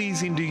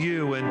pleasing to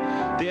you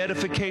and the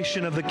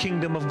edification of the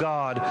kingdom of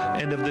God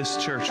and of this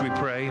church, we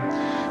pray.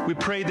 We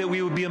pray that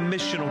we would be a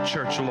missional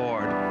church,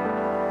 Lord,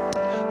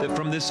 that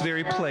from this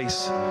very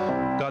place,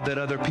 God, that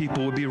other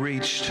people would be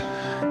reached.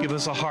 Give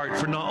us a heart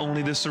for not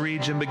only this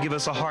region, but give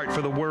us a heart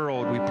for the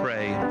world, we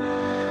pray.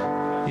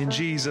 In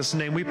Jesus'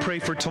 name, we pray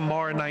for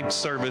tomorrow night's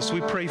service.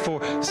 We pray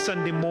for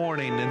Sunday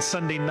morning and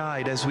Sunday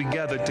night as we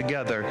gather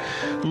together.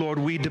 Lord,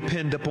 we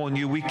depend upon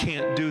you. We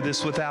can't do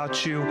this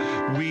without you.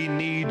 We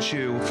need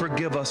you.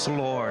 Forgive us,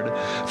 Lord,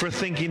 for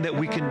thinking that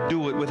we can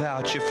do it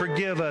without you.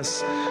 Forgive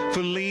us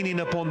for leaning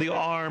upon the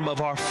arm of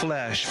our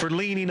flesh, for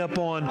leaning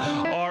upon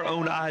our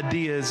own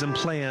ideas and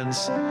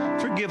plans.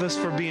 Forgive us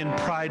for being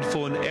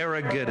prideful and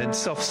arrogant and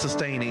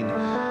self-sustaining.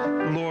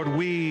 Lord,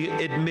 we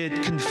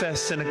admit,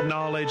 confess, and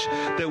acknowledge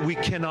that we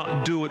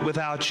cannot do it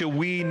without you.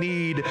 We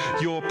need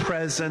your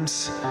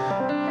presence.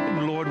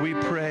 Lord, we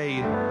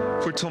pray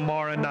for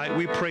tomorrow night.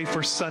 We pray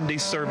for Sunday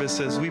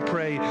services. We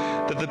pray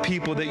that the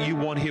people that you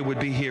want here would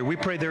be here. We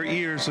pray their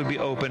ears would be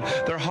open,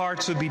 their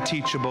hearts would be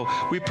teachable.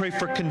 We pray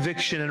for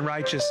conviction and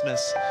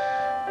righteousness.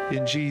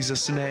 In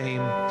Jesus'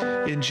 name,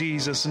 in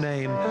Jesus'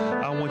 name,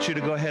 I want you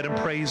to go ahead and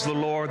praise the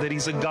Lord that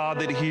he's a God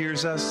that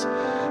hears us.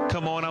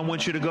 Come on, I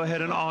want you to go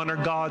ahead and honor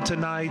God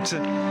tonight.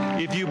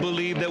 If you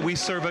believe that we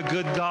serve a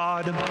good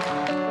God,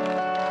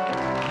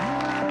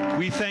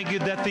 we thank you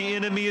that the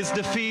enemy is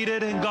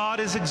defeated and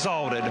God is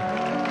exalted.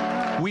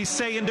 We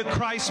say into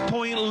Christ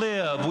Point,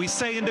 live. We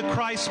say into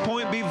Christ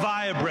Point, be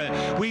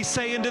vibrant. We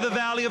say into the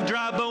valley of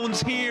dry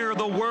bones, hear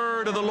the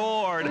word of the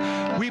Lord.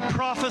 We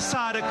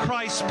prophesy to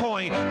Christ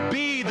Point,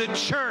 be the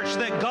church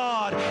that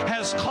God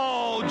has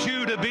called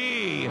you to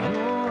be.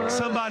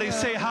 Somebody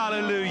say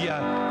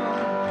hallelujah.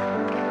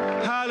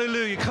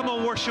 Hallelujah. Come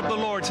on, worship the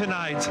Lord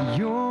tonight.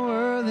 You're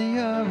worthy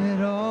of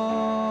it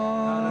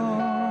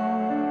all.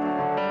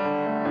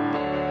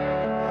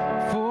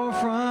 For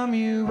from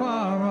you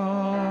are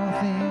all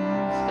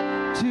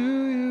things, to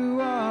you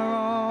are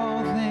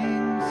all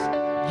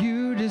things.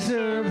 You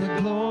deserve the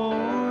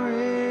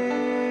glory.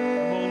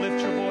 Come on,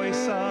 lift your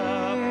voice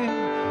up.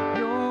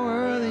 You're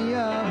worthy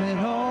of it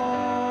all.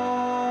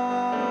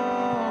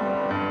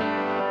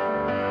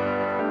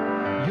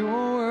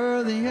 You're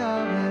worthy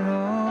of it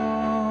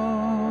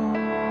all.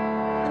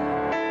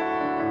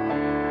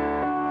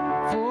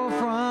 For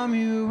from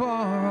you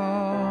are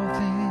all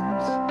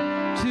things,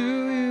 to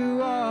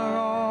you are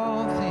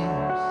all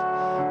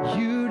things.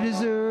 You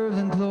deserve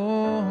the glory.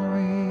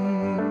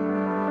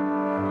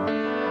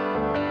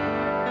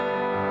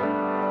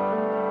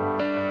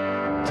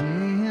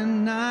 Day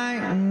and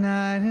night,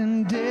 night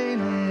and day,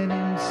 let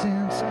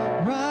incense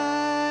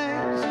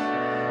rise.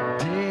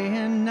 Day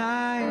and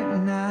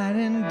night, night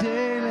and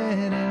day,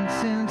 let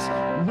incense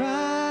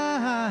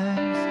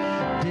rise.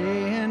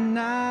 Day and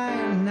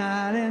night,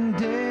 night and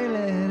day,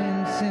 let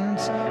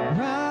incense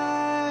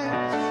rise.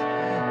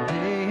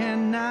 Day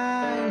and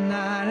night,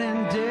 night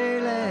and day,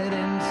 let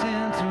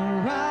incense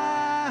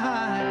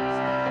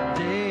rise.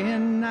 Day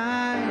and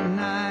night,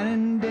 night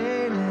and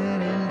day,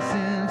 let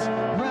incense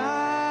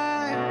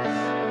rise.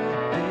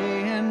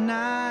 Day and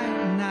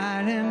night,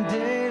 night and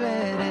day,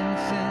 let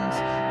incense.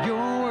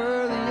 You're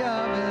worthy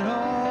of it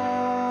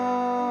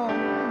all.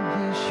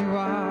 Yes, you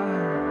are.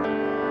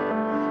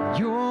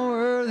 You're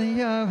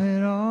worthy of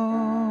it all.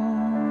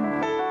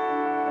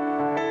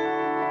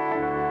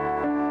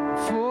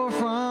 For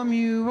from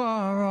you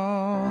are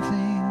all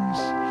things,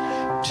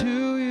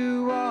 to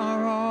you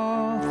are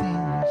all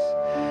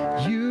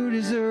things. You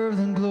deserve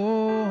the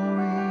glory.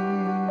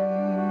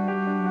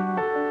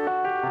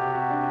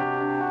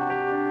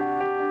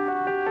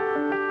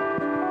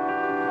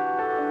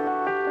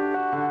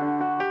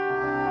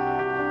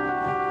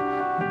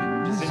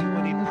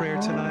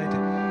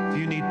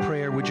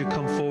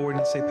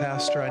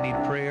 Pastor, I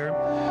need prayer,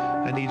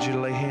 I need you to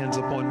lay hands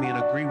upon me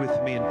and agree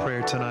with me in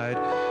prayer tonight.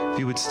 If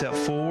you would step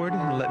forward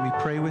and let me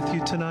pray with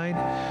you tonight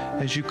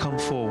as you come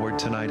forward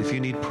tonight. If you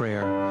need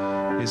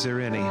prayer, is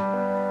there any? Amen.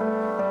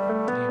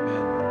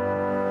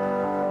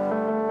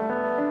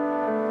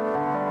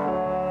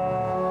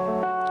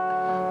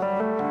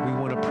 We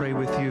want to pray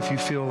with you. If you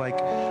feel like,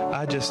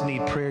 I just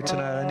need prayer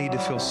tonight, I need to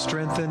feel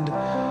strengthened,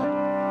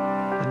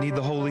 I need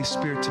the Holy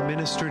Spirit to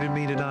minister to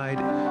me tonight,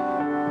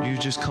 you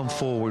just come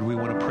forward. We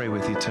want to pray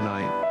with you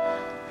tonight.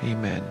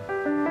 Amen.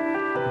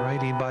 All right,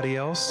 anybody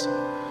else?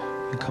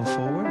 You come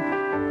forward.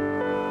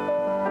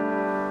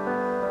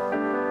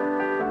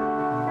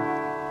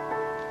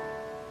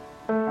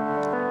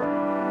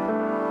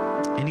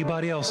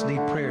 Anybody else need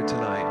prayer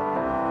tonight?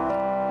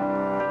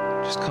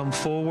 Just come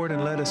forward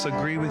and let us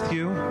agree with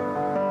you.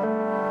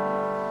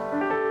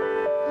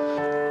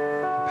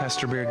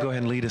 Pastor Baird, go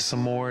ahead and lead us some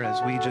more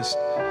as we just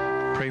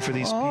pray for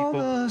these people. All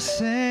the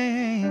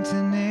saints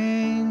and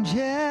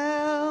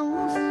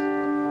angels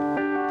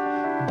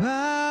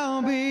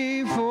bow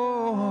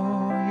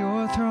before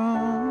your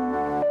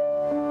throne,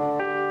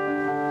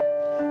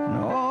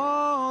 and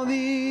all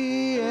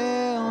the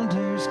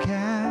elders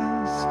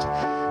cast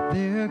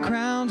their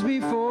crowns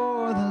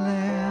before the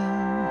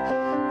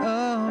Lamb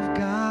of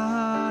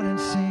God and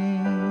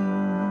sing,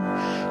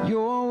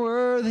 you're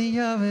worthy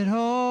of it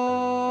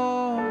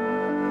all.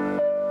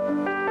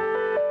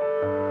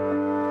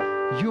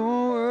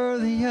 You're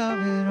worthy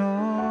of it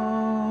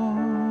all.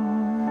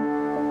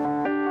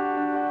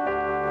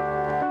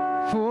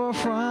 For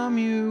from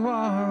you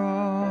are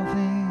all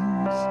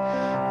things,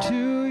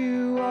 to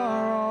you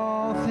are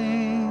all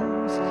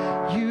things.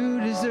 You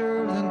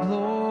deserve the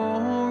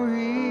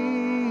glory.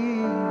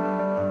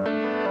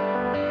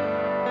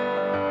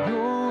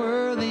 You're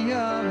worthy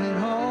of it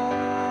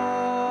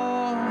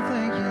all.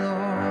 Thank you,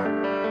 Lord.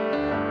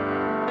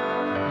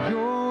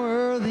 You're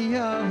worthy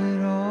of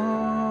it all.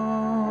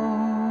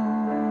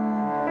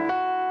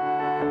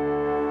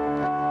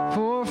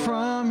 For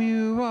from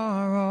you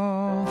are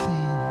all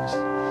things,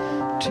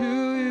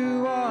 to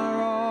you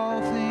are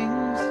all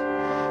things,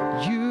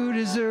 you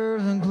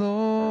deserve the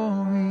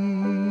glory.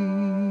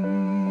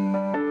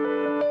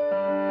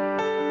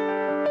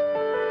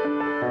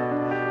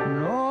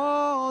 And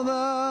all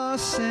the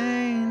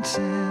saints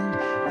and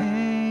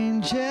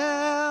angels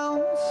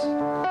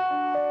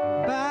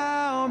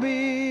bow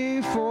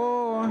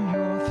before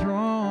your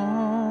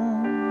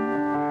throne,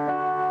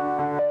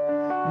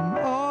 and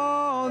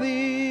all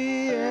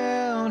the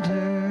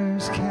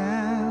elders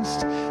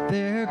cast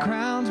their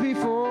crowns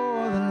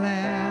before the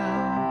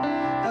Lamb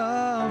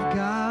of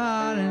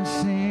God and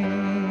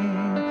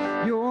sing,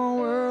 you're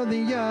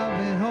worthy of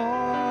it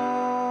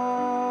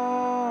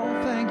all.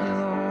 Thank you,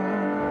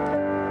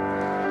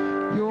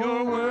 Lord.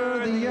 You're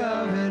worthy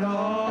of it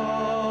all.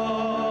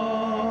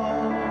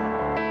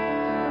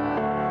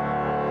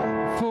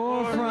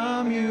 For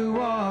from you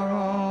are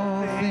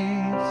all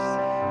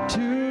things,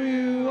 to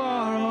you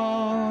are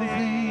all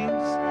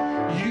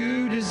things,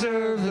 you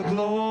deserve the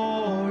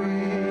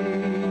glory.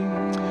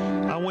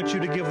 I want you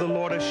to give the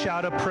Lord a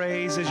shout of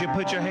praise as you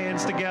put your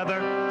hands together.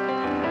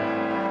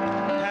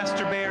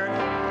 Pastor Baird,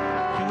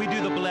 can we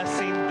do the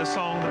blessing, the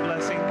song, the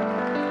blessing?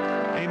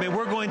 Amen.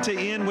 We're going to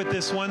end with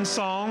this one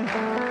song.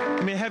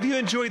 I mean, have you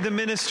enjoyed the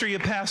ministry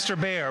of Pastor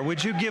Baird?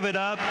 Would you give it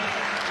up?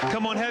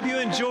 Come on, have you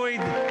enjoyed?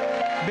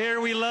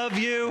 Baird, we love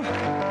you.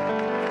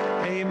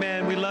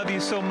 Amen. We love you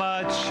so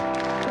much.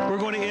 We're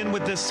going to end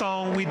with this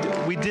song. We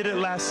did it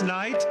last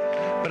night,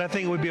 but I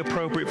think it would be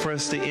appropriate for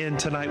us to end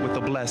tonight with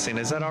a blessing.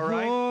 Is that all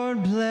right?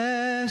 Lord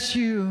bless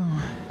you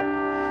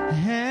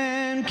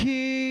and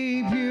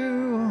keep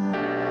you,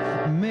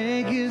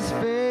 make his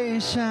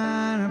face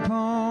shine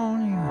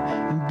upon you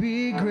and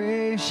be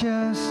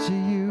gracious to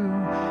you.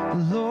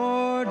 The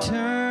Lord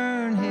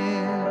turn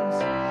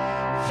his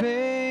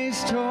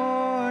face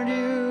toward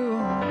you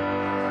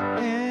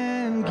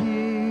and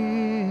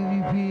give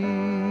you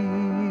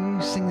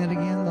peace. Sing that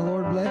again. The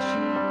Lord bless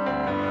you.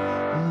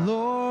 The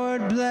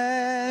Lord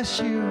bless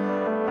you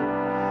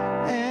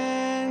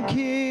and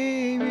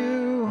keep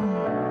you,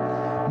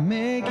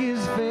 make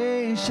his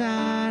face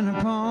shine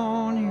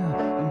upon you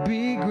and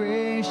be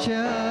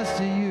gracious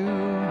to you.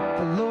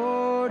 The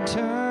Lord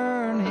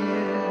turn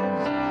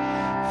his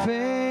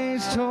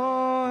face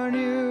toward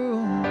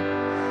you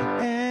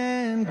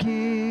and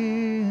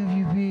give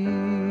you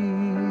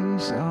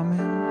peace. Amen.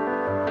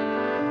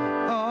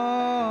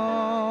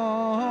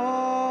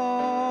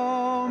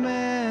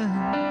 Amen.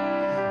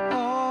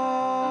 Amen.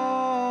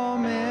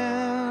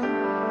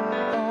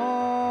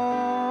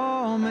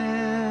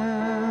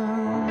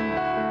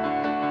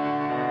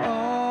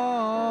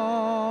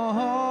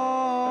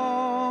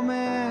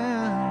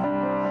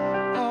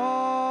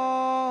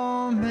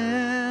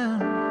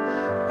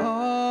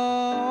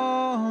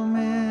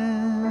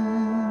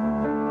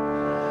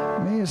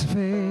 His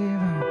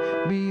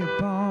favor be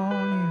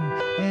upon you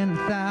and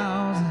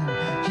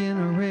 1,000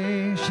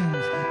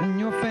 generations, and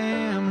your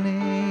family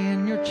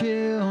and your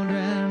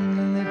children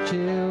and their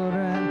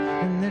children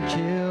and their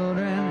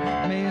children.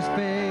 May his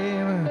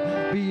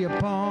favor be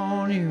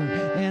upon you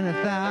and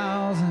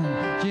 1,000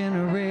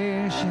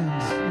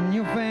 generations, and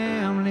your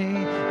family,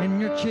 and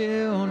your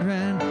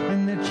children,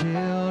 and the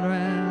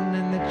children,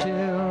 and the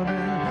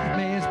children.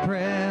 May His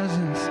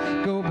presence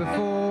go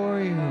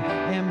before you,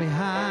 and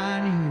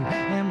behind you,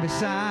 and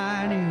beside